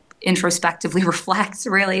like introspectively reflect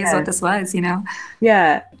really is what this was,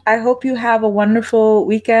 Yeah. I hope you have a wonderful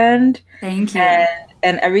weekend. Thank you.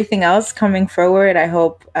 And everything else coming forward. I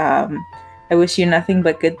hope, I wish you nothing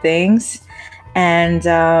but good things. And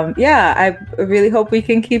I really hope we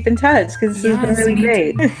can keep in touch because this has been really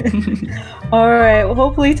great. All right. Well,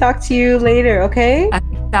 hopefully talk to you later. Okay.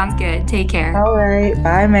 Sounds good. Take care. All right.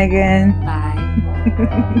 Bye, Megan. Bye.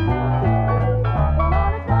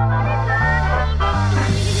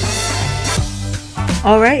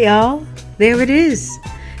 All right, y'all. There it is.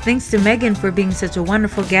 Thanks to Megan for being such a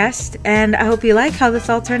wonderful guest. And I hope you like how this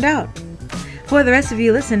all turned out. For the rest of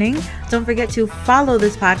you listening, don't forget to follow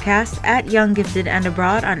this podcast at Young Gifted and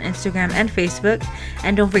Abroad on Instagram and Facebook.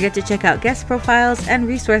 And don't forget to check out guest profiles and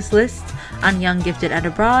resource lists on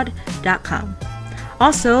younggiftedandabroad.com.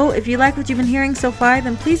 Also, if you like what you've been hearing so far,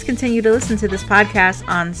 then please continue to listen to this podcast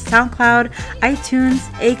on SoundCloud, iTunes,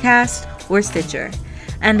 Acast, or Stitcher.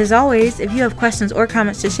 And as always, if you have questions or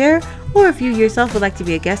comments to share, or if you yourself would like to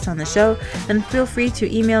be a guest on the show, then feel free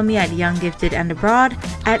to email me at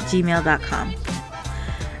younggiftedandabroad@gmail.com.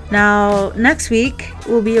 Now, next week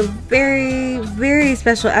will be a very, very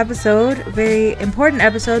special episode, very important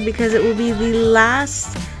episode, because it will be the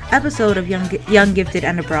last episode of Young Gifted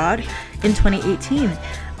and Abroad in 2018.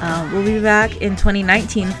 We'll be back in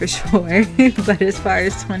 2019 for sure, but as far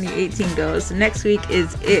as 2018 goes, next week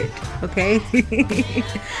is it, okay?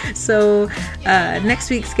 So next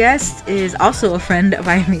week's guest is also a friend of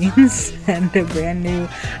Eileen's and a brand new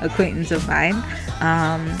acquaintance of mine.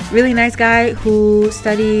 Really nice guy who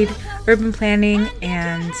studied urban planning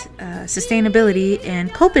and sustainability in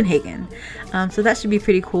Copenhagen. So that should be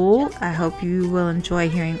pretty cool. I hope you will enjoy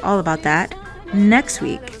hearing all about that next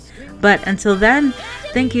week. But until then,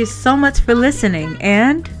 thank you so much for listening,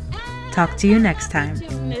 and talk to you next time.